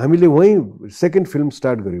हामीले वहीँ सेकेन्ड फिल्म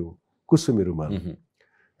स्टार्ट गर्यौँ कुसुमेरो बाल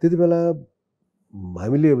त्यति बेला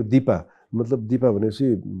हामीले अब दिपा भनेपछि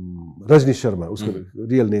रजनी शर्मा उसको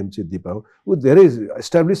रियल नेम चाहिँ दिपा हो ऊ धेरै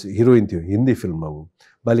एस्टाब्लिस हिरोइन थियो हिन्दी फिल्ममा ऊ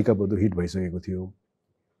बालिका बधु हिट भइसकेको थियो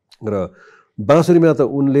र बाँसुरीमा त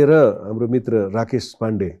उनले र हाम्रो मित्र राकेश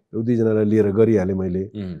पाण्डे दुईजनालाई लिएर गरिहालेँ मैले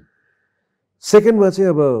सेकेन्डमा चाहिँ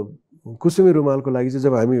अब कुसुमे रुमालको लागि चाहिँ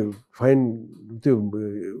जब हामी फाइन त्यो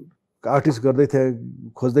आर्टिस्ट गर्दै थिए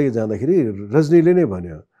खोज्दै जाँदाखेरि रजनीले नै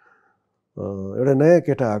भन्यो एउटा नयाँ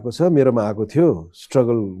केटा आएको छ मेरोमा आएको थियो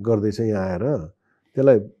स्ट्रगल गर्दैछ यहाँ आएर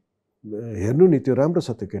त्यसलाई हेर्नु नि त्यो राम्रो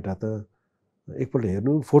छ त्यो केटा त एकपल्ट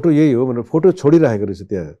हेर्नु फोटो यही हो भनेर फोटो छोडिराखेको रहेछ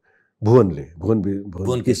त्यहाँ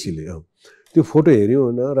भुवन केसीले त्यो फोटो हेऱ्यो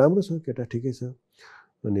न राम्रो छ केटा ठिकै छ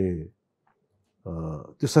अनि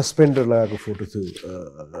त्यो सस्पेन्डर लगाएको फोटो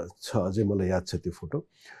छ अझै मलाई याद छ त्यो फोटो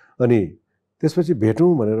अनि त्यसपछि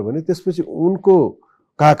भेटौँ भनेर भने त्यसपछि उनको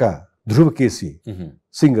काका ध्रुव केसी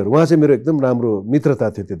सिङ्गर उहाँ चाहिँ मेरो एकदम राम्रो मित्रता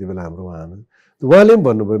थियो त्यति बेला हाम्रो उहाँले पनि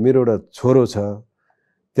भन्नुभयो मेरो एउटा छोरो छ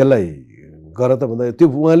त्यसलाई गर त भन्दा त्यो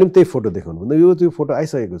उहाँले पनि त्यही फोटो देखाउनु भन्दा यो त्यो फोटो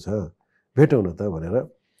आइसकेको छ भेटौँ न त भनेर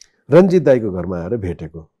रन्जित दाईको घरमा आएर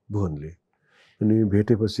भेटेको भुवनले अनि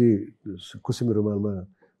भेटेपछि कुसुमे रुमालमा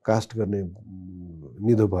कास्ट गर्ने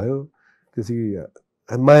निधो भयो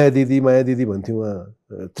त्यसपछि माया दिदी भन्थ्यो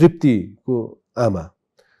उहाँ तृप्तिको आमा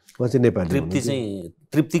उहाँ चाहिँ नेपाली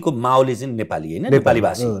तृप्तिको माओली चाहिँ नेपाली होइन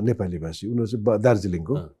नेपाली भाषी उनीहरू चाहिँ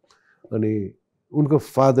दार्जिलिङको अनि उनको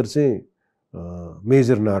फादर चाहिँ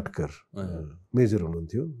मेजर नाटकर मेजर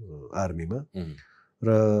हुनुहुन्थ्यो आर्मीमा र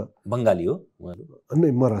बङ्गाली हो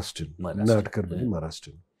महाराष्ट्रियन नाटकर पनि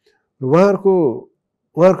महाराष्ट्रियन र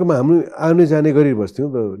उहाँहरूकोमा हामी आउने जाने गरिबस्थ्यौँ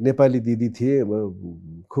नेपाली दिदी थिए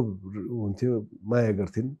खुब हुन्थ्यो माया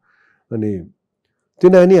गर्थिन् अनि त्यो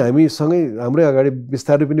नानी हामीसँगै हाम्रै अगाडि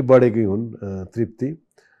बिस्तारै पनि बढेकै हुन् तृप्ति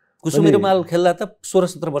कुसुमे रुमाल खेल्दा त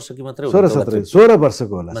 16-17 वर्षकी मात्रै 16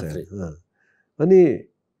 वर्षको होला अनि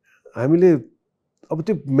हामीले अब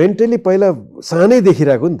त्यो मेन्टली पहिला सानै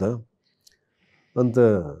देखिरहेको नि त अन्त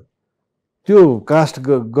त्यो कास्ट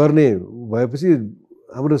गर्ने भएपछि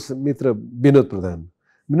हाम्रो मित्र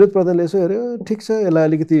विनोद प्रधानले यसो हेऱ्यो ठिक छ यसलाई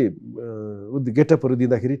अलिकति गेटअपहरू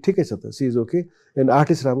दिँदाखेरि ठिकै छ त C is okay and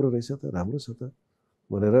artist राम्रो रहेछ त राम्रो छ त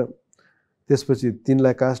भनेर त्यसपछि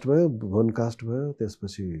तिनलाई कास्ट भयो भुवन कास्ट भयो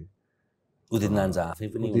त्यसपछि उदित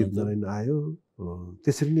नारायण आयो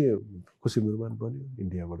त्यसरी नै कुसुमे रुमाल बन्यो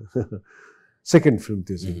इन्डियाबाट सेकेन्ड फिल्म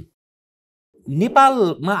त्यो चाहिँ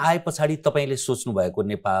नेपालमा आए पछाडि तपाईँले सोच्नु भएको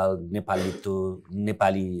नेपालीत्व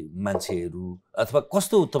नेपाली मान्छेहरू अथवा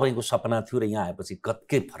कस्तो तपाईँको सपना थियो र यहाँ आएपछि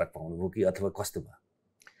के फरक पाउनुभयो कि अथवा कस्तो भयो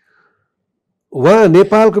उहाँ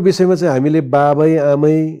नेपालको विषयमा चाहिँ हामीले बाबै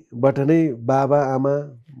आमैबाट नै बाबै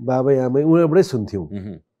आमै उनीहरूबाटै सुन्थ्यौँ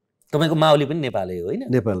तपाईँको माओली पनि नेपालै हो होइन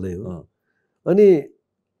नेपाल नै हो अनि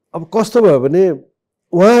अब कस्तो भयो भने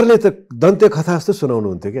उहाँहरूले त दन्त्य कथा जस्तो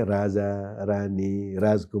सुनाउनुहुन्थ्यो क्या राजा रानी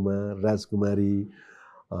राजकुमार राजकुमारी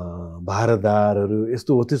भारदारहरू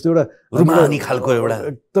यस्तो हो त्यस्तो एउटा रुमानी खालको एउटा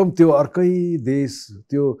एकदम त्यो अर्कै देश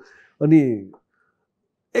त्यो अनि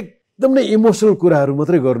एकदम नै इमोसनल कुराहरू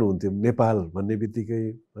मात्रै गर्नुहुन्थ्यो नेपाल भन्ने बित्तिकै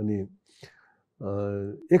अनि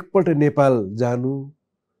एकपल्ट नेपाल जानु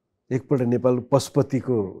एकपल्ट नेपाल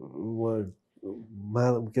पशुपतिको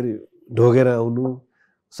के अरे ढोगेर आउनु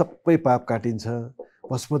सबै पाप काटिन्छ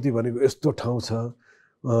पशुपति भनेको यस्तो ठाउँ छ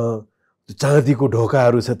चाँदीको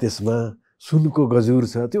ढोकाहरू छ त्यसमा सुनको गजुर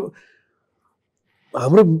छ त्यो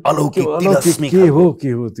हाम्रो अलौकिक के हो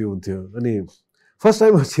त्यो हुन्थ्यो अनि फर्स्ट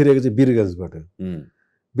टाइम छिरेको चाहिँ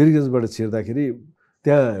वीरगन्जबाट छिर्दाखेरि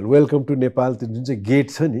त्यहाँ वेलकम टु नेपाल त्यो जुन चाहिँ गेट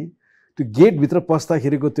छ नि त्यो गेटभित्र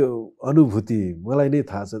पस्दाखेरिको त्यो अनुभूति मलाई नै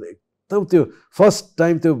थाहा छ एकदम त्यो फर्स्ट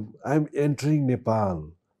टाइम त्यो आई एम एन्टरिङ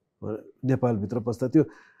नेपालभित्र पस्दा त्यो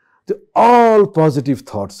अल पोजिटिभ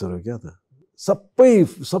थट्सहरू क्या त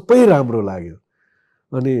सबै राम्रो लाग्यो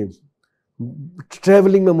अनि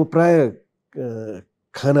ट्राभलिङमा म प्राय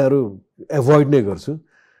खानाहरू एभोइड नै गर्छु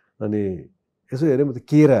अनि यसो हेरेँ म त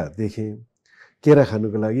केरा देखेँ केरा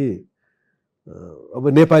खानुको लागि अब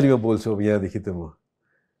नेपालीमा बोल्छु अब यहाँदेखि त म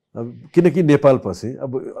अब किनकि नेपाल पसेँ,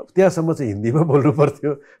 अब त्यहाँसम्म चाहिँ हिन्दीमा बोल्नु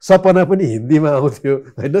पर्थ्यो, सपना पनि हिन्दीमा आउँथ्यो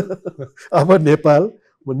होइन। अब नेपाल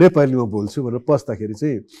म नेपालीमा बोल्छु भनेर पस्दाखेरि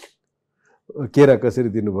चाहिँ केरा कसरी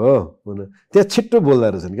दिनुभयो भनेर त्यहाँ छिट्टो बोल्दो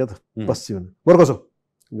रहेछन् क्या त, पश्चिम मर्कसो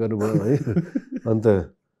गर्नुभयो है। अन्त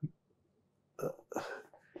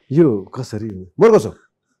यो कसरी मर्कसो,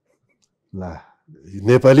 ला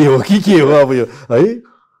नेपाली हो कि के हो अब यो है।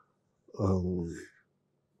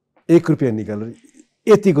 1 रुपियाँ निकालेर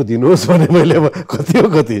यतिको दिनुहोस् भने मैले अब कति हो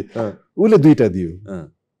कति, उसले 2टा दियो,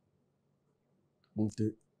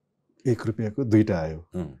 1 रुपियाँको 2टा आयो।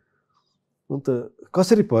 अन्त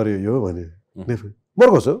कसरी पर्यो यो भने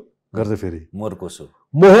मर्कोसो गर्छ, फेरि मोहर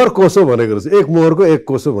कोसो भनेको रहेछ, 1 मोहरको 1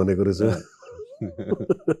 कोसो भनेको रहेछ।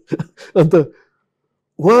 अन्त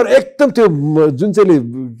उहाँहरू एकदम त्यो जुन चाहिँले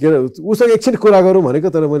के अरे उसँग एकछिन कुरा गरौँ भनेको,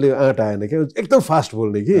 तर मैले आँट आएन क्या, एकदम फास्ट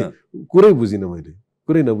बोल्ने कि कुरै बुझिनँ मैले,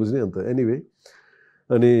 कुरै नबुझ्ने। अन्त एनिवे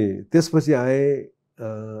अनि त्यसपछि आएँ,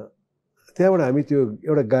 त्यहाँबाट हामी त्यो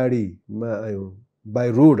एउटा गाडीमा आयौँ, बाई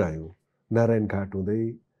रोड आयौँ, नारायण घाट हुँदै,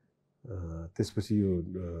 त्यसपछि यो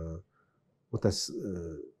उता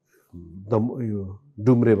यो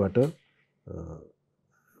डुम्रेबाट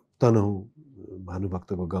तनहुँ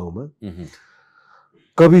भानुभक्तको गाउँमा,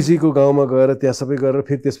 कविजीको गाउँमा गएर त्यहाँ सबै गरेर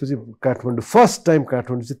फेरि त्यसपछि काठमाडौँ, फर्स्ट टाइम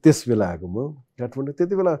काठमाडौँ चाहिँ त्यस बेला आएको म काठमाडौँ।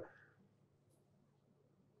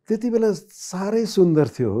 त्यति बेला साह्रै सुन्दर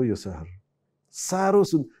थियो हो यो सहर, साह्रो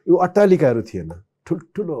यो अट्टालिकाहरू थिएन,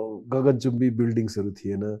 ठुल्ठुलो गगनचुम्बी बिल्डिङ्सहरू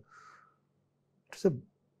थिएन। It's a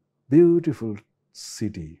beautiful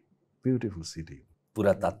city, beautiful city,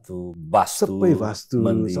 पुरातत्व वास्तु सबै वास्तु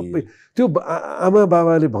सबै त्यो आमा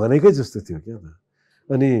बाबाले भनेकै जस्तो थियो क्या त।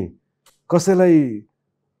 अनि कसैलाई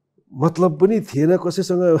मतलब पनि थिएन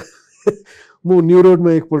कसैसँग। म न्यु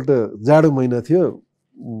रोडमा एकपल्ट जाडो महिना थियो,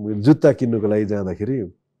 जुत्ता किन्नुको लागि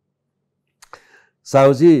जाँदाखेरि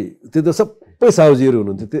साउजी, त्यो त सबै साउजीहरू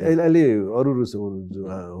हुनुहुन्थ्यो, त्यो अहिले अरू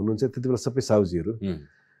हुनुहुन्छ, त्यति बेला सबै साउजीहरू।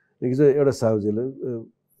 एकजना एउटा साउजीले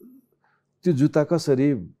त्यो जुत्ता कसरी,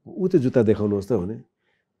 ऊ त्यो जुत्ता देखाउनुहोस् त भने,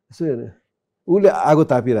 यसो हेर्ने, उसले आगो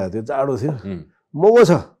तापिरहेको थियो, जाडो थियो, महँगो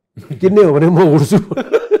छ किन्ने हो भने म उड्छु,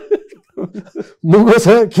 महँगो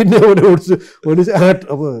छ किन्ने हो भने उड्छु भने चाहिँ आँट,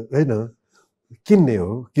 अब होइन किन्ने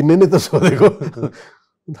हो, किन्ने नै त सोधेको।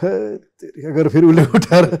 गएर फेरि उसले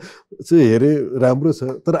उठाएर चाहिँ हेरेँ, राम्रो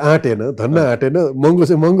छ तर आँटेन, धन्न आँटेन, महँगो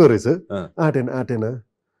चाहिँ महँगो रहेछ, आँटेन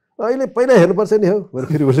अहिले पहिला हेर्नुपर्छ नि हो भनेर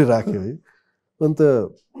फेरि उसले राख्यो है। अन्त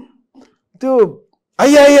त्यो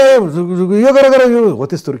आइया यो गर यो हो,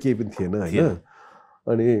 त्यस्तोहरू केही पनि थिएन होइन।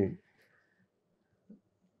 अनि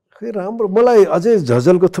खै राम्रो, मलाई अझै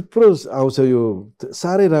झझलको थुप्रो आउँछ यो,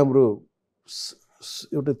 साह्रै राम्रो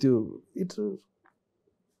एउटा त्यो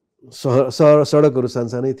सडकहरू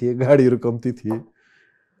सानसानै थिए, गाडीहरू कम्ती थिए।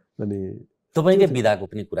 अनि तपाईँकै विधाको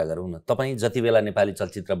पनि कुरा गरौँ न। तपाईँ जति बेला नेपाली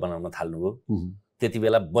चलचित्र बनाउन थाल्नुभयो त्यति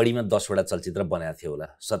बेला बढीमा 10वटा चलचित्र बनाएको थियो होला,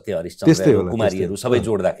 सत्य हरिश्चन्द्र, कुमारीहरू सबै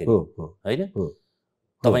जोड्दाखेरि होइन?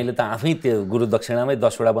 तपाईँले त आफै त्यो गुरु दक्षिणामै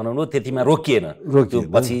 10वटा बनाउनु, त्यतिमा रोकिएन, त्यो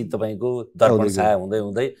पछि तपाईँको दर्पण छाया हुँदै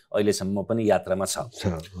हुँदै अहिलेसम्म पनि यात्रामा छ।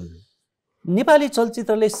 नेपाली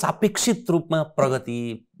चलचित्रले सापेक्षित रूपमा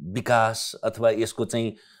प्रगति, विकास अथवा यसको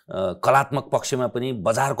चाहिँ कलात्मक पक्षमा पनि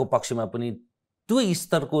बजारको पक्षमा पनि त्यो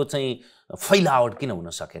स्तरको चाहिँ फैलावट किन हुन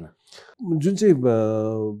सकेन? जुन चाहिँ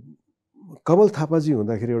कमल थापाजी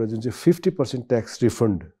हुँदाखेरि एउटा जुन चाहिँ 50% ट्याक्स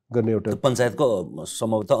रिफन्ड गर्ने एउटा पञ्चायतको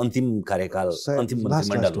सम्भवतः अन्तिम कार्यकाल, अन्तिम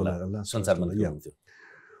मन्त्रीमण्डल होला, संचार मन्त्री हुनुहुन्थ्यो,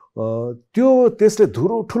 त्यो त्यसले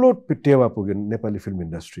ठुलो टेवा पुग्यो नेपाली फिल्म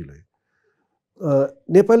इन्डस्ट्रीलाई।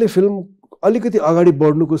 नेपाली फिल्म अलिकति अगाडि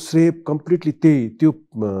बढ्नुको श्रेय कम्प्लिटली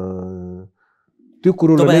त्यो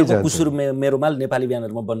कुरोले नै जान्छ। कुसुर मेरो माल नेपाली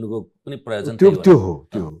ब्यानरमा बन्नुको पनि प्रयोजन त्यो हो,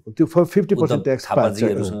 त्यो 50% ट्याक्स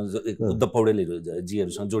उद्धव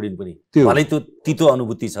पौडेलजीहरूसँग जोडिनु पनि भलै त्यो तितो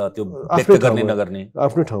अनुभूति छ, त्यो व्यक्त गर्ने नगर्ने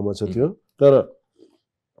आफ्नो ठाउँमा छ त्यो, तर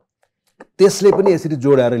त्यसले पनि यसरी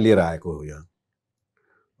जोडाएर लिएर आएको हो यहाँ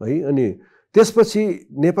है। अनि त्यसपछि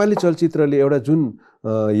नेपाली चलचित्रले एउटा जुन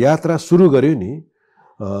यात्रा सुरु गर्यो नि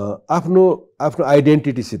आफ्नो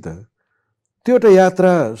आइडेन्टिटीसित, त्यो एउटा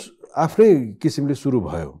यात्रा आफ्नै किसिमले सुरु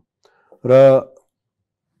भयो र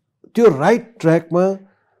त्यो राइट ट्र्याकमा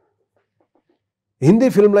हिन्दी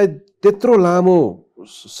फिल्मलाई त्यत्रो लामो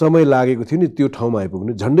समय लागेको थियो नि त्यो ठाउँमा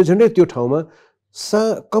आइपुग्नु, झन्डै त्यो ठाउँमा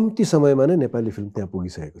कम्ती समयमा नै नेपाली फिल्म त्यहाँ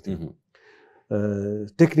पुगिसकेको थियो।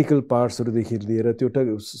 टेक्निकल पार्ट्सहरूदेखि लिएर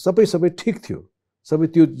त्यो सबै ठिक थियो, सबै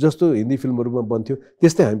त्यो जस्तो हिन्दी फिल्महरूमा बन्थ्यो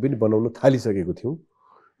त्यस्तै हामी पनि बनाउन थालिसकेको थियौँ।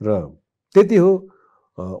 र त्यति हो,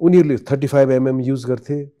 उनीहरूले 35mm युज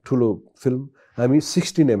गर्थे ठुलो फिल्म, हामी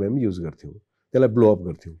 16mm युज गर्थ्यौँ, त्यसलाई ब्लो अप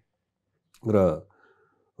गर्थ्यौँ र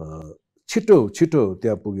छिटो छिटो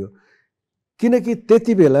त्यहाँ पुग्यो किनकि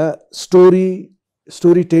त्यति बेला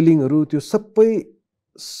स्टोरी टेलिङहरू त्यो सबै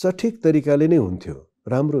सठिक तरिकाले नै हुन्थ्यो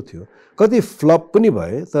राम्रो थियो कति फ्लप पनि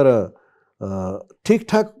भए तर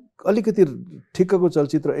ठिकठाक अलिकति ठिक्कको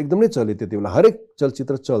चलचित्र एकदमै चल्यो त्यति बेला हरेक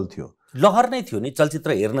चलचित्र चल्थ्यो लहर नै थियो नि चलचित्र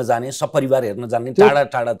हेर्न जाने सपरिवार हेर्न जाने टाढा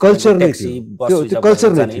टाढा कल्चर नै थियो त्यो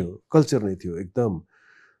कल्चर नै थियो एकदम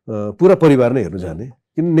पुरा परिवार नै हेर्न जाने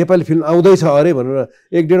किन नेपाली फिल्म आउँदैछ अरे भनेर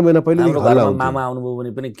 1.5 महिना पहिले मामा आउनुभयो भने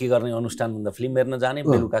पनि के गर्ने अनुष्ठान भन्दा फिल्म हेर्न जाने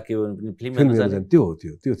बेलुका के हो भने फिल्म हेर्न जाने त्यो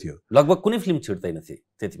थियो लगभग कुनै फिल्म छुट्दैन थियो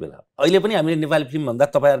त्यति बेला अहिले पनि हामीले नेपाली फिल्म भन्दा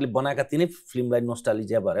तपाईहरुले बनाएका तिनै फिल्मलाई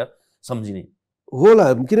नोस्टाल्जिया भएर सम्झिने होला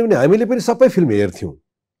किनभने हामीले पनि सबै फिल्म हेर्थ्यौं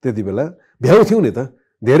त्यति बेला भ्याउँथ्यौं नि त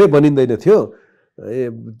धेरै बनिँदैन थियो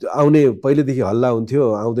आउने पहिलेदेखि हल्ला हुन्थ्यो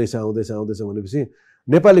आउँदैछ भनेपछि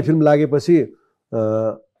नेपाली फिल्म लागेपछि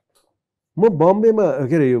म बम्बेमा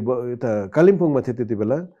के अरे यता कालिम्पोङमा थिएँ त्यति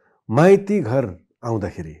बेला माइती घर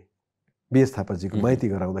आउँदाखेरि बीएस थापाजीको माइती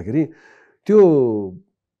घर आउँदाखेरि त्यो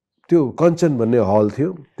कञ्चन भन्ने हल थियो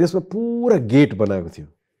त्यसमा पुरा गेट बनाएको थियो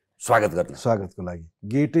स्वागतको लागि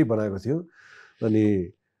गेटै बनाएको थियो अनि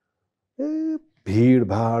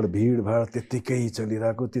भिडभाड त्यत्तिकै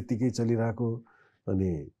चलिरहेको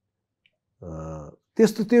अनि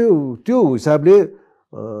त्यस्तो त्यो हिसाबले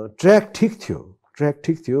ट्र्याक ठिक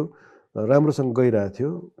थियो राम्रोसँग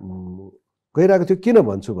गइरहेको थियो किन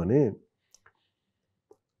भन्छु भने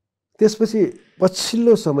त्यसपछि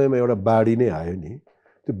पछिल्लो समयमा एउटा बाढी नै आयो नि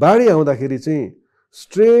त्यो बाढी आउँदाखेरि चाहिँ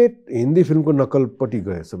स्ट्रेट हिन्दी फिल्मको नक्कलपट्टि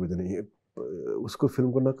गयो सबैजना उसको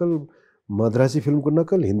फिल्मको नक्कल मद्रासी फिल्मको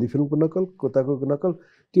नक्कल हिन्दी फिल्मको नक्कल कोताको नक्कल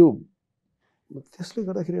त्यसले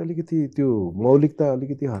गर्दाखेरि अलिकति त्यो मौलिकता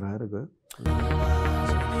अलिकति हराएर गयो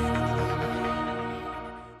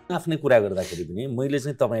आफ्नै कुरा गर्दाखेरि पनि मैले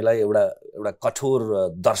चाहिँ तपाईलाई एउटा कठोर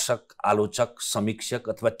दर्शक आलोचक समीक्षक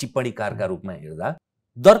अथवा टिप्पणीकारका रूपमा हेर्दा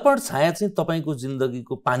दर्पण छाया चाहिँ तपाईको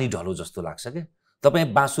जिन्दगीको पानी ढलो जस्तो लाग्छ के तपाई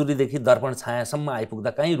बाँसुरीदेखि दर्पण छायासम्म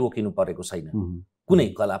आइपुग्दा कहीँ रोकिनु परेको छैन कुनै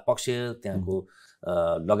कला पक्ष त्यहाँको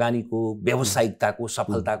लगानीको व्यावसायिकताको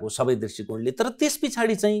सफलताको सबै दृष्टिकोणले तर त्यस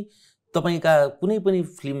पछाडि चाहिँ तपाईका कुनै पनि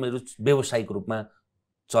फिल्महरू व्यावसायिक रूपमा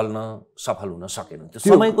चल्न सफल हुन सकेन त्यो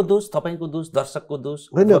समयको दोष तपाईको दोष दर्शकको दोष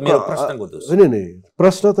मेरो प्रश्नको दोष हैन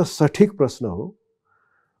प्रश्न त सठिक प्रश्न हो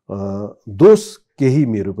दोष केही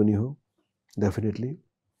मेरो पनि हो डेफिनेटली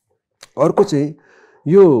अर्को चाहिँ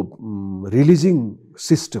यो रिलिजिङ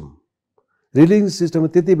सिस्टम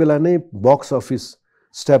त्यति बेला नै बक्स अफिस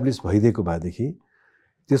स्ट्याब्लिस भइदिएको भएदेखि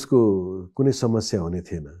त्यसको कुनै समस्या हुने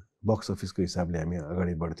थिएन बक्स अफिसको हिसाबले हामी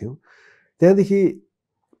अगाडि बढ्थ्यौं त्यहाँदेखि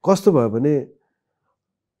कस्तो भयो भने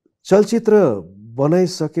चलचित्र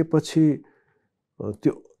बनाइसकेपछि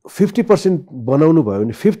त्यो 50% बनाउनु भयो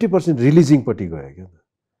भने 50% रिलिजिङ पट्टि गयो क्या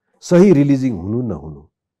सही रिलिजिङ हुनु नहुनु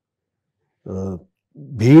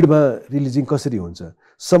भिडमा रिलिजिङ कसरी हुन्छ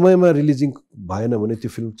समयमा रिलिजिङ भएन भने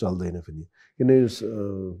त्यो फिल्म चल्दैन पनि किनभने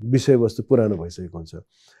विषयवस्तु पुरानो भइसकेको हुन्छ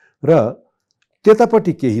र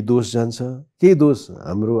त्यतापट्टि केही दोष जान्छ केही दोष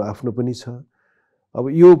हाम्रो आफ्नो पनि छ अब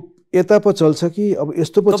यो यता पो चल्छ कि अब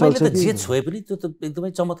यस्तो पो चल्छ कि जे छोए पनि त्यो त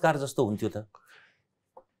एकदमै चमत्कार जस्तो हुन्थ्यो त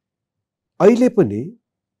अहिले पनि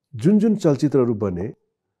जुन चलचित्रहरू बने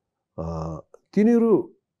तिनीहरू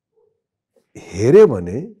हेरे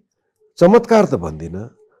भने चमत्कार त भन्दिन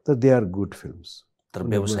तर दे आर गुड फिल्म्स तर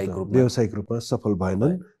व्यावसायिक रूपमा सफल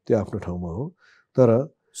भएनन् त्यो आफ्नो ठाउँमा हो तर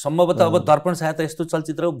सम्भवतः अब दर्पण छाया त यस्तो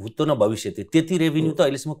चलचित्र हो भूत न भविष्य त्यति रेभिन्यू त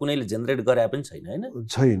अहिलेसम्म कुनैले जेनेरेट गरे पनि छैन हैन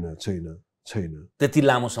छैन त्यति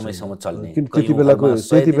लामो समयसम्म चल्ने त्यति बेलाको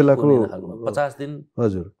 50 दिन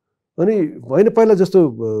हजुर अनि हैन पहिला जस्तो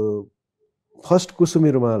फर्स्ट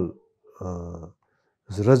कुसुमे रुमाल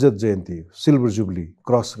रजत जयन्ती सिल्भर जुबली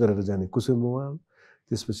क्रस गरेर जाने कुसुमे रुमाल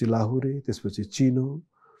त्यसपछि लाहुरे त्यसपछि चिनो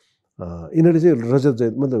यिनीहरुले चाहिँ रजत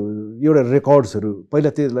जयन्ती मतलब एउटा रेकर्ड्सहरु पहिला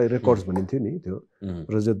त्यसलाई रेकर्ड्स भनिन्थ्यो नि त्यो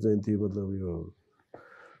रजत जयन्ती मतलब यो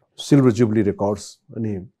सिल्भर जुबली रेकर्ड्स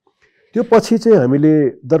अनि त्यो पछि चाहिँ हामीले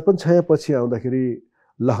दर्पण छाया पछि आउँदाखेरि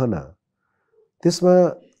लहना त्यसमा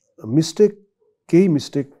केही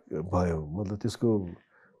मिस्टेक भयो मतलब त्यसको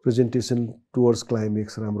प्रेजेन्टेसन टुवर्ड्स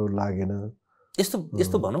क्लाइमेक्स राम्रो लागेन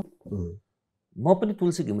यस्तो भनौं म पनि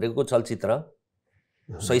तुलसी घिमिरेको चलचित्र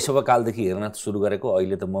शैशवकालदेखि हेर्न सुरु गरेको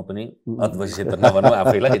अहिले त म पनि अद्वैत त नभनौं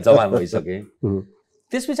आफैलाई जवान भइसके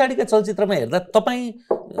त्यस पछाडिका चलचित्रमा हेर्दा तपाई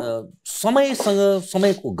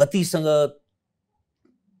समयको गतिसँग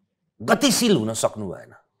गतिशील हुन सक्नु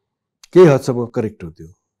भएन केही हदसम्म करेक्ट हो त्यो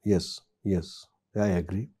यस आई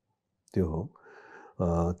एग्री त्यो हो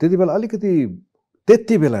त्यति बेला अलिकति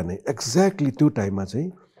त्यति बेला नै एक्ज्याक्टली त्यो टाइममा चाहिँ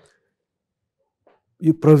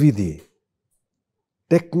यो प्रविधि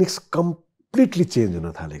टेक्निक्स कम्प्लिटली चेन्ज हुन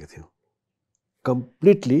थालेको थियो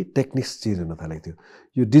कम्प्लिटली टेक्निक्स चेन्ज हुन थालेको थियो।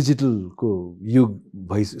 यो डिजिटलको युग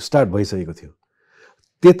स्टार्ट भइसकेको थियो।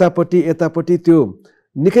 त्यतापट्टि यतापट्टि त्यो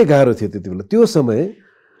निकै गाह्रो थियो त्यति बेला। त्यो समय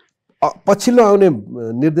पछिल्लो आउने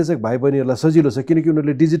निर्देशक भाइ बहिनीहरूलाई सजिलो छ किनकि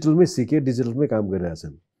उनीहरूले डिजिटलमै सिके, डिजिटलमै काम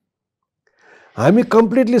गरिरहेछन्। हामी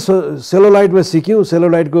कम्प्लिटली सेलोलाइटमा सिक्यौँ,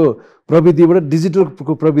 सेलोलाइटको प्रविधिबाट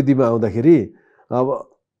डिजिटलको प्रविधिमा आउँदाखेरि अब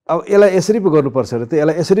यसलाई यसरी पो गर्नुपर्छ र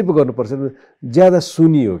यसलाई यसरी पो गर्नुपर्छ, ज्यादा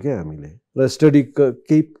सुनियो क्या हामीले, र स्टडी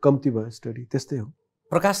केही कम्ती भयो स्टडी, त्यस्तै हो।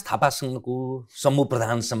 प्रकाश थापासँगको समूह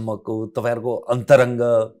प्रधानसम्मको तपाईँहरूको अन्तरङ्ग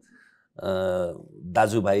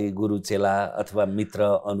दाजुभाइ गुरु चेला अथवा मित्र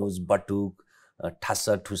अनुज बटुक,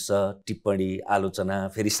 ठास ठुस टिप्पणी आलोचना,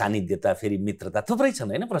 फेरि सानिध्यता, फेरि मित्रता थुप्रै छन्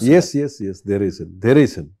होइन प्रश्न? यस यस यस धेरै छन्, धेरै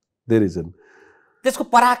छन्, धेरै छन्। त्यसको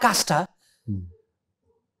पराकाष्ठा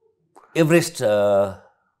एभरेस्ट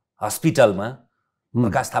हस्पिटलमा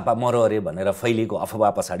प्रकाश थापा मरो अरे भनेर फैलिएको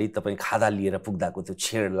अफवाह पछाडि तपाईँ खादा लिएर पुग्दाको त्यो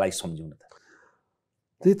छेडलाई सम्झिउन त।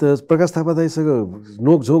 त्यही त प्रकाश थापा दाइसँग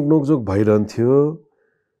नोकझोक भइरहन्थ्यो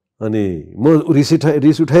अनि म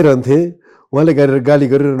रिस उठाइरहन्थेँ, उहाँले गाली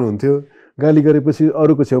गरिरहनुहुन्थ्यो। गाली गरेपछि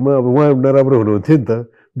अरूको छेउमा अब उहाँ नराम्रो हुनुहुन्थ्यो नि त,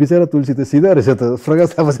 बिचरा तुलसी त सिधा रहेछ त, प्रकाश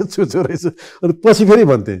थापा चाहिँ छुच्चो रहेछ। अनि पछि फेरि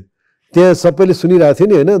भन्थे, त्यहाँ सबैले सुनिरहेको थियो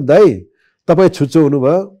नि होइन, दाइ तपाईँ छुच्चो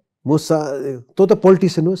हुनुभयो, म तँ त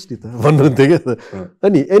पोलिटिसियन होस् नि त भन्नुहुन्थ्यो क्या।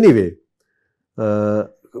 अनि एनिवे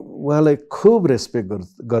उहाँलाई खुब रेस्पेक्ट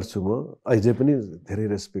गर्छु म, अझै पनि धेरै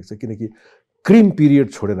रेस्पेक्ट छ किनकि क्रिम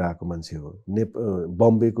पिरियड छोडेर आएको मान्छे हो।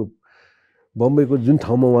 बम्बईको जुन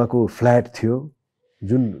ठाउँमा उहाँको फ्ल्याट थियो,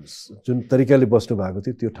 जुन तरिकाले बस्नु भएको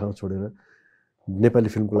थियो, त्यो ठाउँ छोडेर नेपाली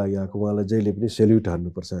फिल्मको लागि आएको, उहाँलाई जहिले पनि सेल्युट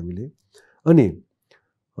हान्नुपर्छ हामीले। अनि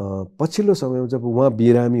पछिल्लो समयमा जब उहाँ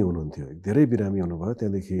बिरामी हुनुहुन्थ्यो, धेरै बिरामी हुनुभयो,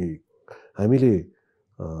 त्यहाँदेखि हामीले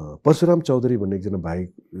परशुराम चौधरी भन्ने एकजना भाइ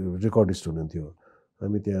रेकर्डिस्ट हुनुहुन्थ्यो,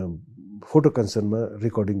 हामी त्यहाँ फोटो कन्सर्नमा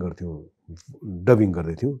रेकर्डिङ गर्थ्यौँ, डबिङ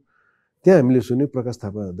गर्दैथ्यौँ। त्यहाँ हामीले सुन्यौँ प्रकाश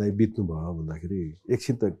थापा दाइ बित्नु भयो भन्दाखेरि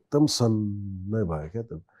एकछिन त एकदम सन्नै भयो क्या,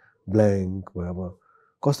 त ब्ल्याङ्क भयो। अब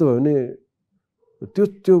कस्तो भयो भने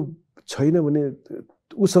त्यो छैन भने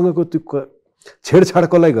उसँगको त्यो छेडछाड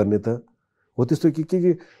कसलाई गर्ने त हो, त्यस्तो के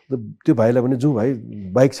त्यो भाइलाई भने जाउँ भाइ,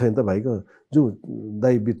 बाइक छैन त भाइको, जाउँ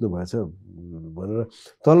दाइ बित्नु भएछ भनेर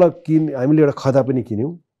तल हामीले एउटा खदा पनि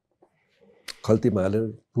किन्यौँ, खल्तीमा हालेर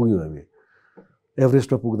पुग्यौँ हामी।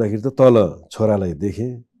 एभरेस्टमा पुग्दाखेरि त तल छोरालाई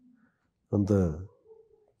देखेँ, अन्त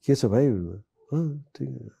के छ भाइ, ठिक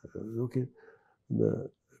ओके,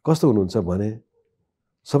 कस्तो हुनुहुन्छ भने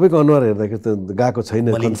सबैको अनुहार हेर्दाखेरि त गएको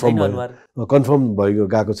छैन, कन्फर्म भयो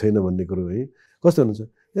गएको छैन भन्ने कुरो है। कस्तो हुनुहुन्छ?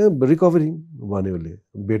 ए रिकभरिङ भन्यो उसले।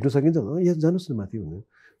 भेट्नु सकिन्छ? यहाँ जानुहोस् न माथि भन्यो।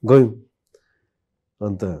 गयौँ,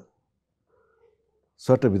 अन्त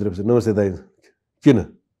सट्ट भित्रपछि नमस्ते दाइ, किन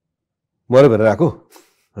मऱ्यो भनेर आएको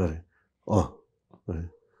अरे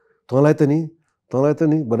तँलाई त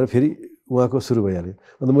नि भनेर फेरि उहाँको सुरु भइहाल्यो।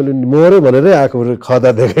 अन्त मैले मऱ्यो भनेरै आएको भनेर खदा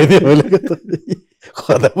देखाइदिएँ मैले,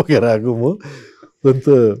 खदा बोकेर आएको म। अन्त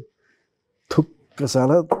थुक्क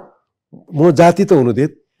साला, म जाति त हुनु दिए,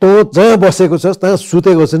 तँ जहाँ बसेको छस् त्यहाँ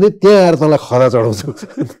सुतेको छ नि, त्यहाँ आएर तँलाई खदा चढाउँछु।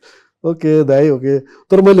 ओके दाइ ओके।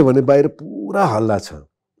 तर मैले भने बाहिर पुरा हल्ला छ,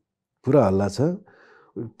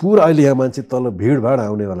 पुरा अहिले यहाँ मान्छे तल भिडभाड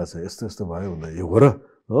आउनेवाला छ, यस्तो यस्तो भयो भन्दा यो हो र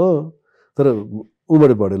हो। तर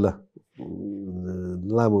उमेर बढ्यो,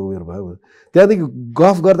 लामो उमेर भयो। त्यहाँदेखि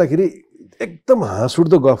गफ गर्दाखेरि एकदम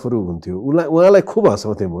हाँसउठ्दो गफहरू हुन्थ्यो, उहाँलाई खुब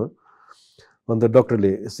हँसाउँथेँ म। अन्त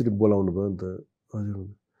डक्टरले यसरी बोलाउनु भयो, अन्त हजुर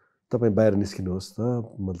तपाईँ बाहिर निस्किनुहोस् त,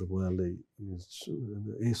 मतलब उहाँलाई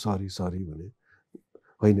ए सरी भने।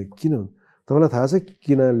 होइन किन, तपाईँलाई थाहा छ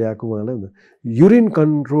किन ल्याएको उहाँलाई? युरिन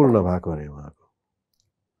कन्ट्रोल नभएको अरे उहाँको,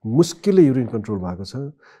 मुस्किलले युरिन कन्ट्रोल भएको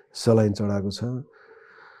छ, सलाइन चढाएको छ।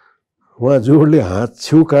 उहाँ जोडले हात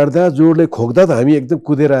छेउ काट्दा, जोडले खोक्दा त हामी एकदम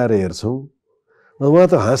कुदेर आएर हेर्छौँ, उहाँ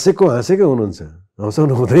त हाँसेकै हुनुहुन्छ,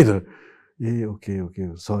 हँसाउनु हुँदैन। ए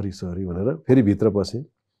ओके सरी भनेर फेरि भित्र पसेँ,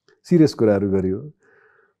 सिरियस कुराहरू गरियो।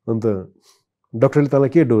 अन्त डक्टरले तँलाई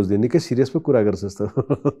के डोज दियो, निकै सिरियस पो कुरा गर्छस् त।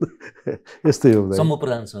 यस्तै हो।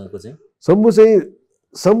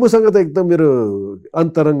 शम्भुसँग त एकदम मेरो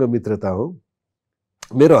अन्तरङ्ग मित्रता हो।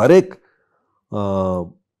 मेरो हरेक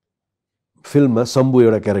फिल्ममा शम्भु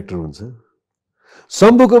एउटा क्यारेक्टर हुन्छ,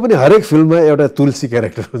 शम्भुको पनि हरेक फिल्ममा एउटा तुलसी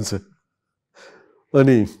क्यारेक्टर हुन्छ।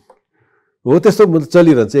 अनि हो त्यस्तो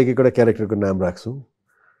चलिरहन्छ, एक एकवटा क्यारेक्टरको नाम राख्छौँ।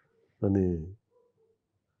 अनि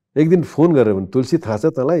एक दिन फोन गरेर भने तुलसी थाहा छ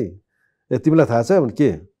तँलाई? ए तिमीलाई थाहा छ भने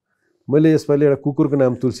के, मैले यसपालि एउटा कुकुरको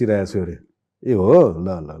नाम तुलसी राखेको छु अरे। ए हो, ल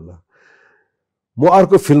म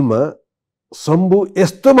अर्को फिल्ममा शम्भु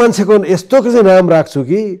यस्तो मान्छेको यस्तो चाहिँ नाम राख्छु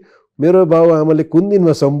कि मेरो बाबुआमाले कुन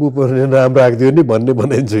दिनमा शम्भु पर्ने नाम राखिदियो नि भन्ने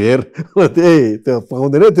बनाइदिन्छु हेर त्यही त्यो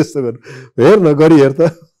पाउँदैन त्यस्तो गर्नु हेर न गरी हेर त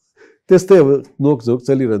त्यस्तै अब नोकझोक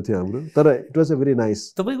चलिरहन्थ्यो हाम्रो तर it was a very nice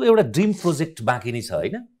तपाईँको एउटा ड्रिम प्रोजेक्ट बाँकी नै छ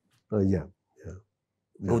होइन या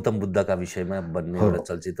गौतम बुद्धका विषयमा बन्ने एउटा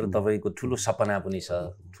चलचित्र तपाईँको ठुलो सपना पनि छ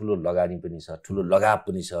ठुलो लगानी पनि छ ठुलो लगाव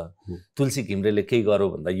पनि छ तुलसी घिम्रेले केही गरौँ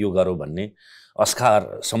भन्दा यो गरौँ भन्ने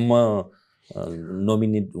अस्कारसम्म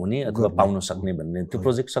नोमिनेट हुने अथवा पाउन सक्ने भन्ने त्यो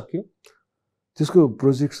प्रोजेक्ट सकियो त्यसको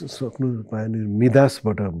प्रोजेक्ट सक्नु पाएन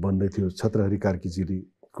मिदासबाट बन्दै थियो छत्रहरि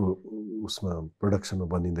कार्कीजीको उसमा प्रोडक्सनमा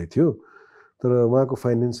बनिँदै थियो तर उहाँको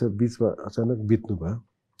फाइनेन्सियल बिचमा अचानक बित्नु भयो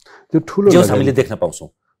त्यो ठुलो हामीले देख्न पाउँछौँ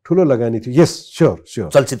ठुलो लगानी थियो यस स्योर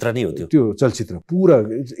चलचित्र नै हो त्यो चलचित्र पुरा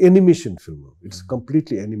एनिमेसन फिल्म हो इट्स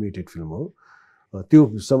कम्प्लिटली एनिमेटेड फिल्म हो त्यो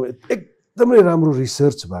समय एकदमै राम्रो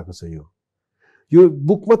रिसर्च भएको छ यो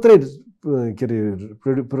बुक मात्रै के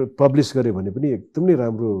अरे पब्लिस गर्यो भने पनि एकदमै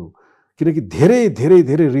राम्रो किनकि धेरै धेरै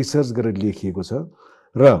धेरै रिसर्च गरेर लेखिएको छ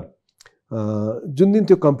र जुन दिन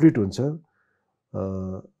त्यो कम्प्लिट हुन्छ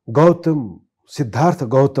सिद्धार्थ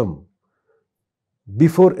गौतम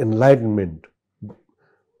बिफोर एनलाइटमेन्ट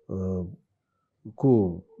को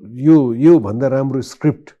यो भन्दा राम्रो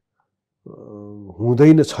स्क्रिप्ट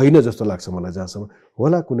हुँदैन छैन जस्तो लाग्छ मलाई जहाँसम्म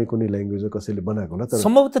होला कुनै कुनै ल्याङ्ग्वेजमा कसैले बनाएको होला तर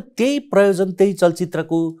सम्भवतः त्यही प्रयोजन त्यही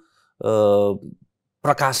चलचित्रको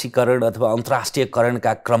प्रकाशीकरण अथवा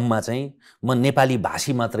अन्तर्राष्ट्रियकरणका क्रममा चाहिँ म नेपाली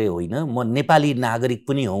भाषी मात्रै होइन म नेपाली नागरिक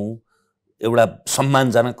पनि हौँ एउटा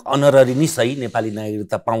सम्मानजनक अनररी नि सही नेपाली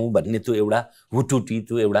नागरिकता पाऊँ भन्ने त्यो एउटा हुटुटी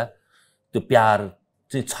त्यो प्यार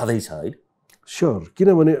चाहिँ छँदैछ है स्योर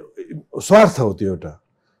किनभने स्वार्थ हो त्यो एउटा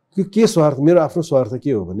के स्वार्थ मेरो आफ्नो स्वार्थ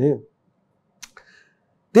के हो भने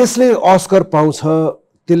त्यसले अस्कर पाउँछ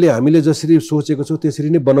त्यसले हामीले जसरी सोचेको छौँ त्यसरी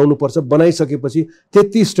नै बनाउनु पर्छ बनाइसकेपछि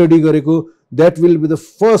त्यति स्टडी गरेको that will be the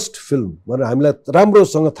first film भनेर हामीलाई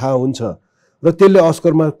राम्रोसँग थाहा हुन्छ र त्यसले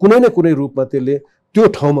अस्करमा कुनै न कुनै रूपमा त्यसले त्यो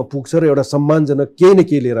ठाउँमा पुग्छ र एउटा सम्मानजनक केही न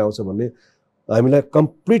केही लिएर आउँछ भन्ने हामीलाई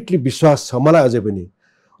कम्प्लिटली विश्वास छ मलाई अझै पनि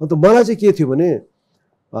अन्त मलाई चाहिँ के थियो भने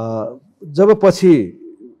जब पछि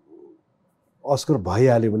अस्कर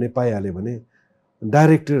भइहाल्यो भने पाइहाल्यो भने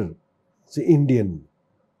डाइरेक्टर चाहिँ इन्डियन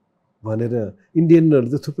भनेर इन्डियनहरू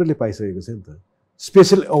त थुप्रैले पाइसकेको छ नि त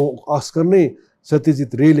स्पेसल अस्कर नै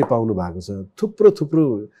सत्यजित रेले पाउनु भएको छ थुप्रो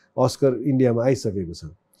अस्कर इन्डियामा आइसकेको छ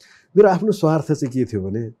मेरो आफ्नो स्वार्थ चाहिँ के थियो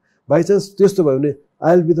भने बाइचान्स त्यस्तो भयो भने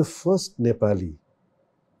I will be the first Nepali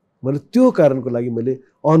मैले त्यो कारणको लागि मैले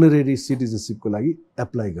अनरेरी सिटिजनसिपको लागि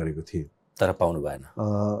एप्लाई गरेको थिएँ तर पाउनु भएन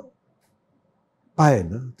पाएन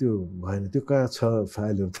त्यो भएन त्यो कहाँ छ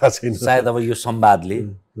फाइलहरू थाहा छैन सायद अब यो संवादले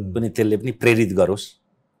पनि त्यसले पनि प्रेरित गरोस्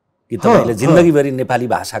कि तपाईँले जिन्दगीभरि नेपाली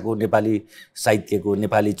भाषाको नेपाली साहित्यको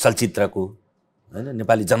नेपाली चलचित्रको होइन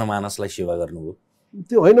नेपाली जनमानसलाई सेवा गर्नुभयो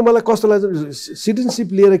त्यो होइन मलाई कस्तो लाग्छ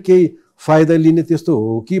सिटिजनसिप लिएर केही फाइदा लिने त्यस्तो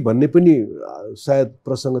हो कि भन्ने पनि सायद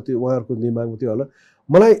प्रसङ्ग त्यो उहाँहरूको दिमागमा थियो होला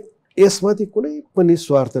मलाई यसमाथि कुनै पनि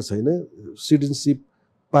स्वार्थ छैन सिटिजनसिप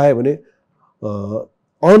पाएँ भने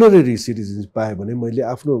अनरेरी सिटिजनसिप पाएँ भने मैले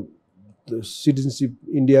आफ्नो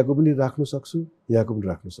सिटिजनसिप इन्डियाको पनि राख्न सक्छु यहाँको पनि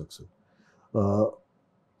राख्न सक्छु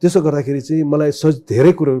त्यसो गर्दाखेरि चाहिँ मलाई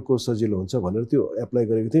धेरै कुरोको सजिलो हुन्छ भनेर त्यो एप्लाई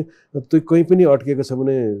गरेको थिएँ त्यो कहीँ पनि अड्केको छ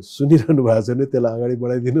भने सुनिरहनु भएको छ भने त्यसलाई अगाडि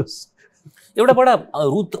बढाइदिनुहोस् एउटा बडा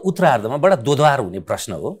उत्तरार्धमा बडा दोधार हुने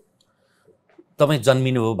प्रश्न हो तपाईँ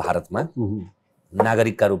जन्मिनुभयो भारतमा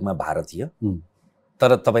नागरिकका रूपमा भारतीय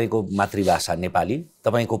तर तपाईँको मातृभाषा नेपाली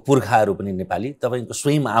तपाईँको पुर्खाहरू पनि नेपाली तपाईँको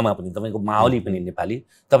स्वयं आमा पनि तपाईँको माओली पनि नेपाली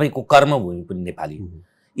तपाईँको कर्मभूमि पनि नेपाली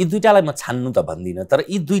यी दुईटालाई म छान्नु त भन्दिनँ तर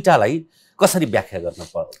यी दुईटालाई कसरी व्याख्या गर्न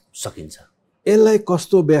सकिन्छ यसलाई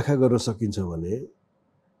कस्तो व्याख्या गर्न सकिन्छ भने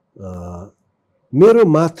मेरो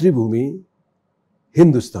मातृभूमि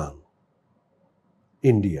हिन्दुस्तान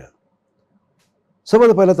इन्डिया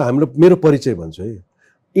सबभन्दा पहिला त मेरो परिचय भन्छु है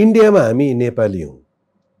इन्डियामा हामी नेपाली हौँ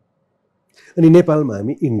अनि नेपालमा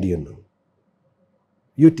हामी इन्डियन हौँ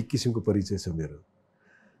यो किसिमको परिचय छ मेरो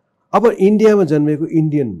अब इन्डियामा जन्मेको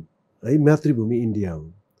इन्डियन है मातृभूमि इन्डिया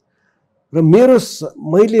हो र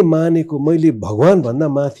मैले मानेको मैले भगवानभन्दा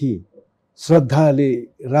माथि श्रद्धाले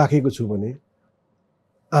राखेको छु भने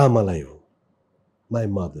आमालाई हो माई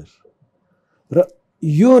मदर र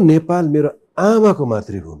यो नेपाल मेरो आमाको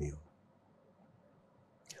मातृभूमि हो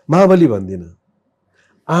महाबली भन्दिनँ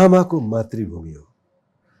आमाको मातृभूमि हो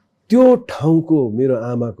त्यो ठाउँको मेरो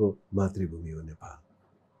आमाको मातृभूमि हो नेपाल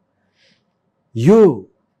यो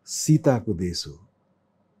सीताको देश हो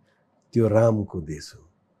त्यो रामको देश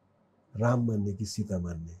हो राम मान्ने कि सीता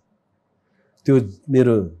मान्ने त्यो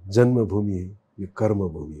मेरो जन्मभूमि यो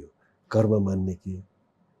कर्मभूमि हो कर्म मान्ने कि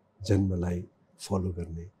जन्मलाई फलो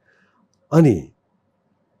गर्ने अनि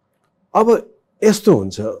अब यस्तो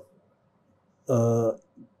हुन्छ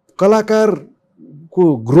कलाकारको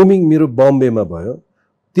ग्रुमिङ मेरो बम्बेमा भयो।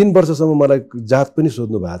 3 वर्षसम्म मलाई जात पनि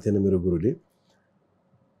सोध्नु भएको थिएन मेरो गुरुले।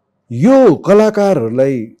 यो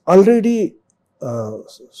कलाकारहरूलाई अलरेडी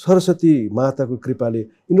सरस्वती माताको कृपाले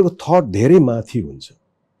यिनीहरूको थट धेरै माथि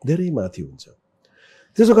हुन्छ।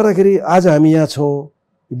 त्यसो गर्दाखेरि आज हामी यहाँ छौँ।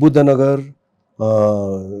 बुद्धनगर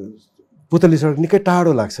पुतली सडक निकै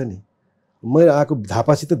टाढो लाग्छ नि। मैले आएको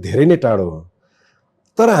धापासित धेरै नै टाढो हो।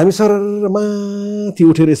 तर हामी सरर माथि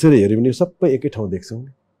उठेर यसरी हेऱ्यौँ भने सबै एकै ठाउँ देख्छौँ।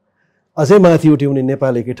 अझै माथि उठ्यौँ भने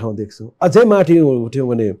नेपाल एकै ठाउँ देख्छौँ। अझै माथि उठ्यौँ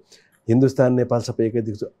भने हिन्दुस्तान नेपाल सबै एकै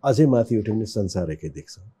देख्छौँ। अझै माथि उठ्यौँ भने संसार एकै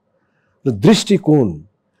देख्छौँ। र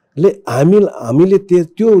दृष्टिकोणले हामीले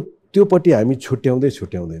त्योपट्टि हामी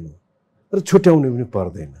छुट्याउँदैनौँ र छुट्याउनु पनि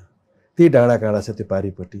पर्दैन। त्यही डाँडा काँडा छ त्यो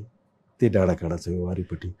पारिपट्टि, त्यही डाँडा काँडा छ यो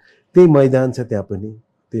वारिपट्टि, त्यही मैदान छ त्यहाँ पनि,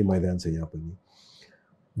 त्यही मैदान छ यहाँ पनि।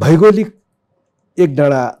 भौगोलिक एक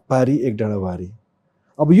डाँडा पारी एक डाँडा वारी।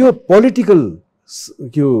 अब यो पोलिटिकल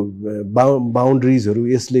त्यो बाउन्ड्रिजहरू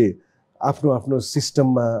यसले आफ्नो आफ्नो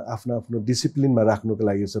सिस्टममा आफ्नो आफ्नो डिसिप्लिनमा राख्नुको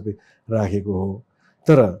लागि सबै राखेको हो।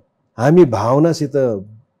 तर हामी भावनासित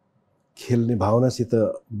खेल्ने, भावनासित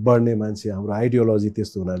बढ्ने मान्छे, हाम्रो आइडियोलोजी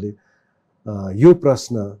त्यस्तो हुनाले यो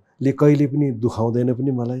प्रश्नले कहिले पनि दुखाउँदैन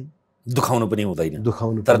पनि मलाई, दुखाउनु पनि हुँदैन।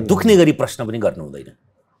 तर दुख्ने गरी प्रश्न पनि गर्नु हुँदैन।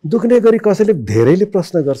 दुख्ने गरी कसैले धेरैले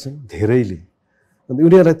प्रश्न गर्छन्, धेरैले। अन्त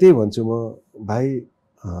उनीहरूलाई त्यही भन्छु म, भाइ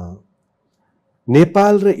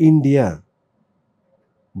नेपाल र इन्डिया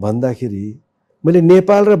भन्दाखेरि मैले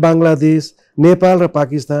नेपाल र बङ्गलादेश, नेपाल र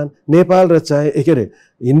पाकिस्तान, नेपाल र के अरे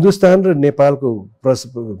हिन्दुस्तान र नेपालको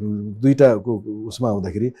दुईटाको उसमा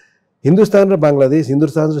आउँदाखेरि हिन्दुस्तान र बङ्गलादेश,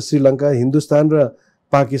 हिन्दुस्तान र श्रीलङ्का, हिन्दुस्तान र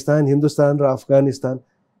पाकिस्तान, हिन्दुस्तान र अफगानिस्तान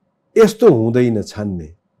यस्तो हुँदैन छान्ने।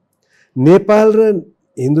 नेपाल र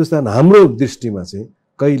हिन्दुस्तान हाम्रो दृष्टिमा चाहिँ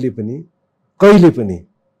कहिले पनि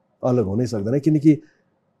अलग हुनै सक्दैन। किनकि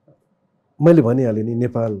मैले भनिहालेँ नि,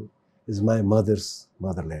 Nepal is my mother's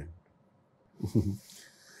motherland.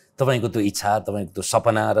 तपाईँको त्यो इच्छा, तपाईँको त्यो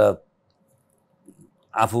सपना र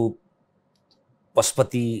आफू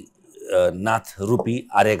पशुपतिनाथ रूपी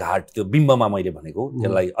आर्यघाट त्यो बिम्बमा मैले भनेको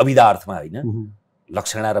त्यसलाई अभिधा अर्थमा होइन,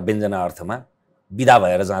 लक्षणा र व्यञ्जना अर्थमा विदा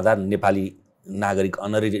भएर जाँदा नेपाली नागरिक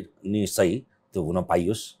अनरिनिसही त्यो हुन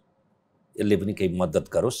पाइयोस्, यसले पनि केही मद्दत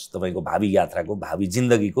गरोस्। तपाईँको भावी यात्राको, भावी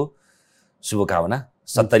जिन्दगीको शुभकामना।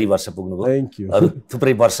 70 वर्ष पुग्नुभयो, अरू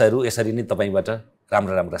थुप्रै वर्षहरू यसरी नै तपाईँबाट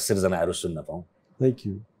राम्रा राम्रा सिर्जनाहरू सुन्न पाऊँ।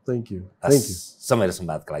 Thank you. समय र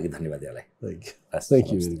संवादका लागि धन्यवाद यहाँलाई।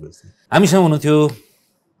 हामीसँग हुनुहुन्थ्यो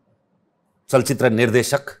चलचित्र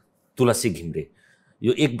निर्देशक तुलसी घिम्रे।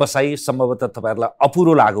 यो एक बसाई सम्भवतः तपाईँहरूलाई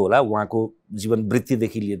अपुरो लाग्यो होला, उहाँको जीवन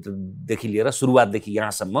वृत्तिदेखि लिएर सुरुवातदेखि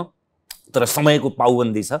यहाँसम्म। तर समयको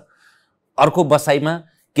पाउबन्दी छ। अर्को बसाइमा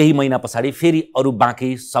केही महिना पछाडि फेरि अरू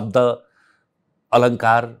बाँकी शब्द,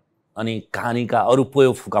 अलङ्कार अनि कहानीका अरू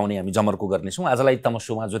पोयो फुकाउने हामी जमर्को गर्नेछौँ। आजलाई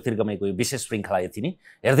तमसोमा ज्योतिर्गमयको यो विशेष श्रृङ्खला यति नै।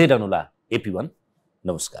 हेर्दै रहनुहोला AP1।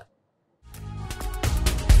 नमस्कार।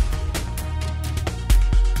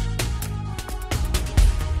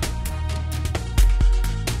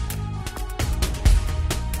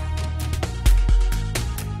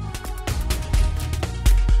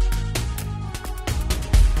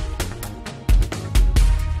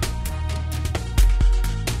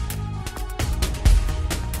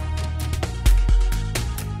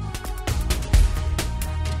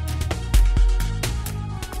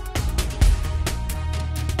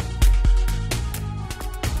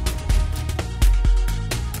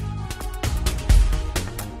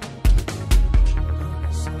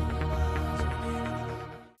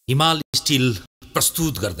 हिमाल स्टिल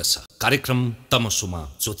प्रस्तुत गर्दछ कार्यक्रम तमसोमा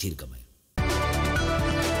ज्योतिर्गमय।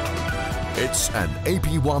 It's an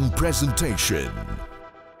AP1 presentation.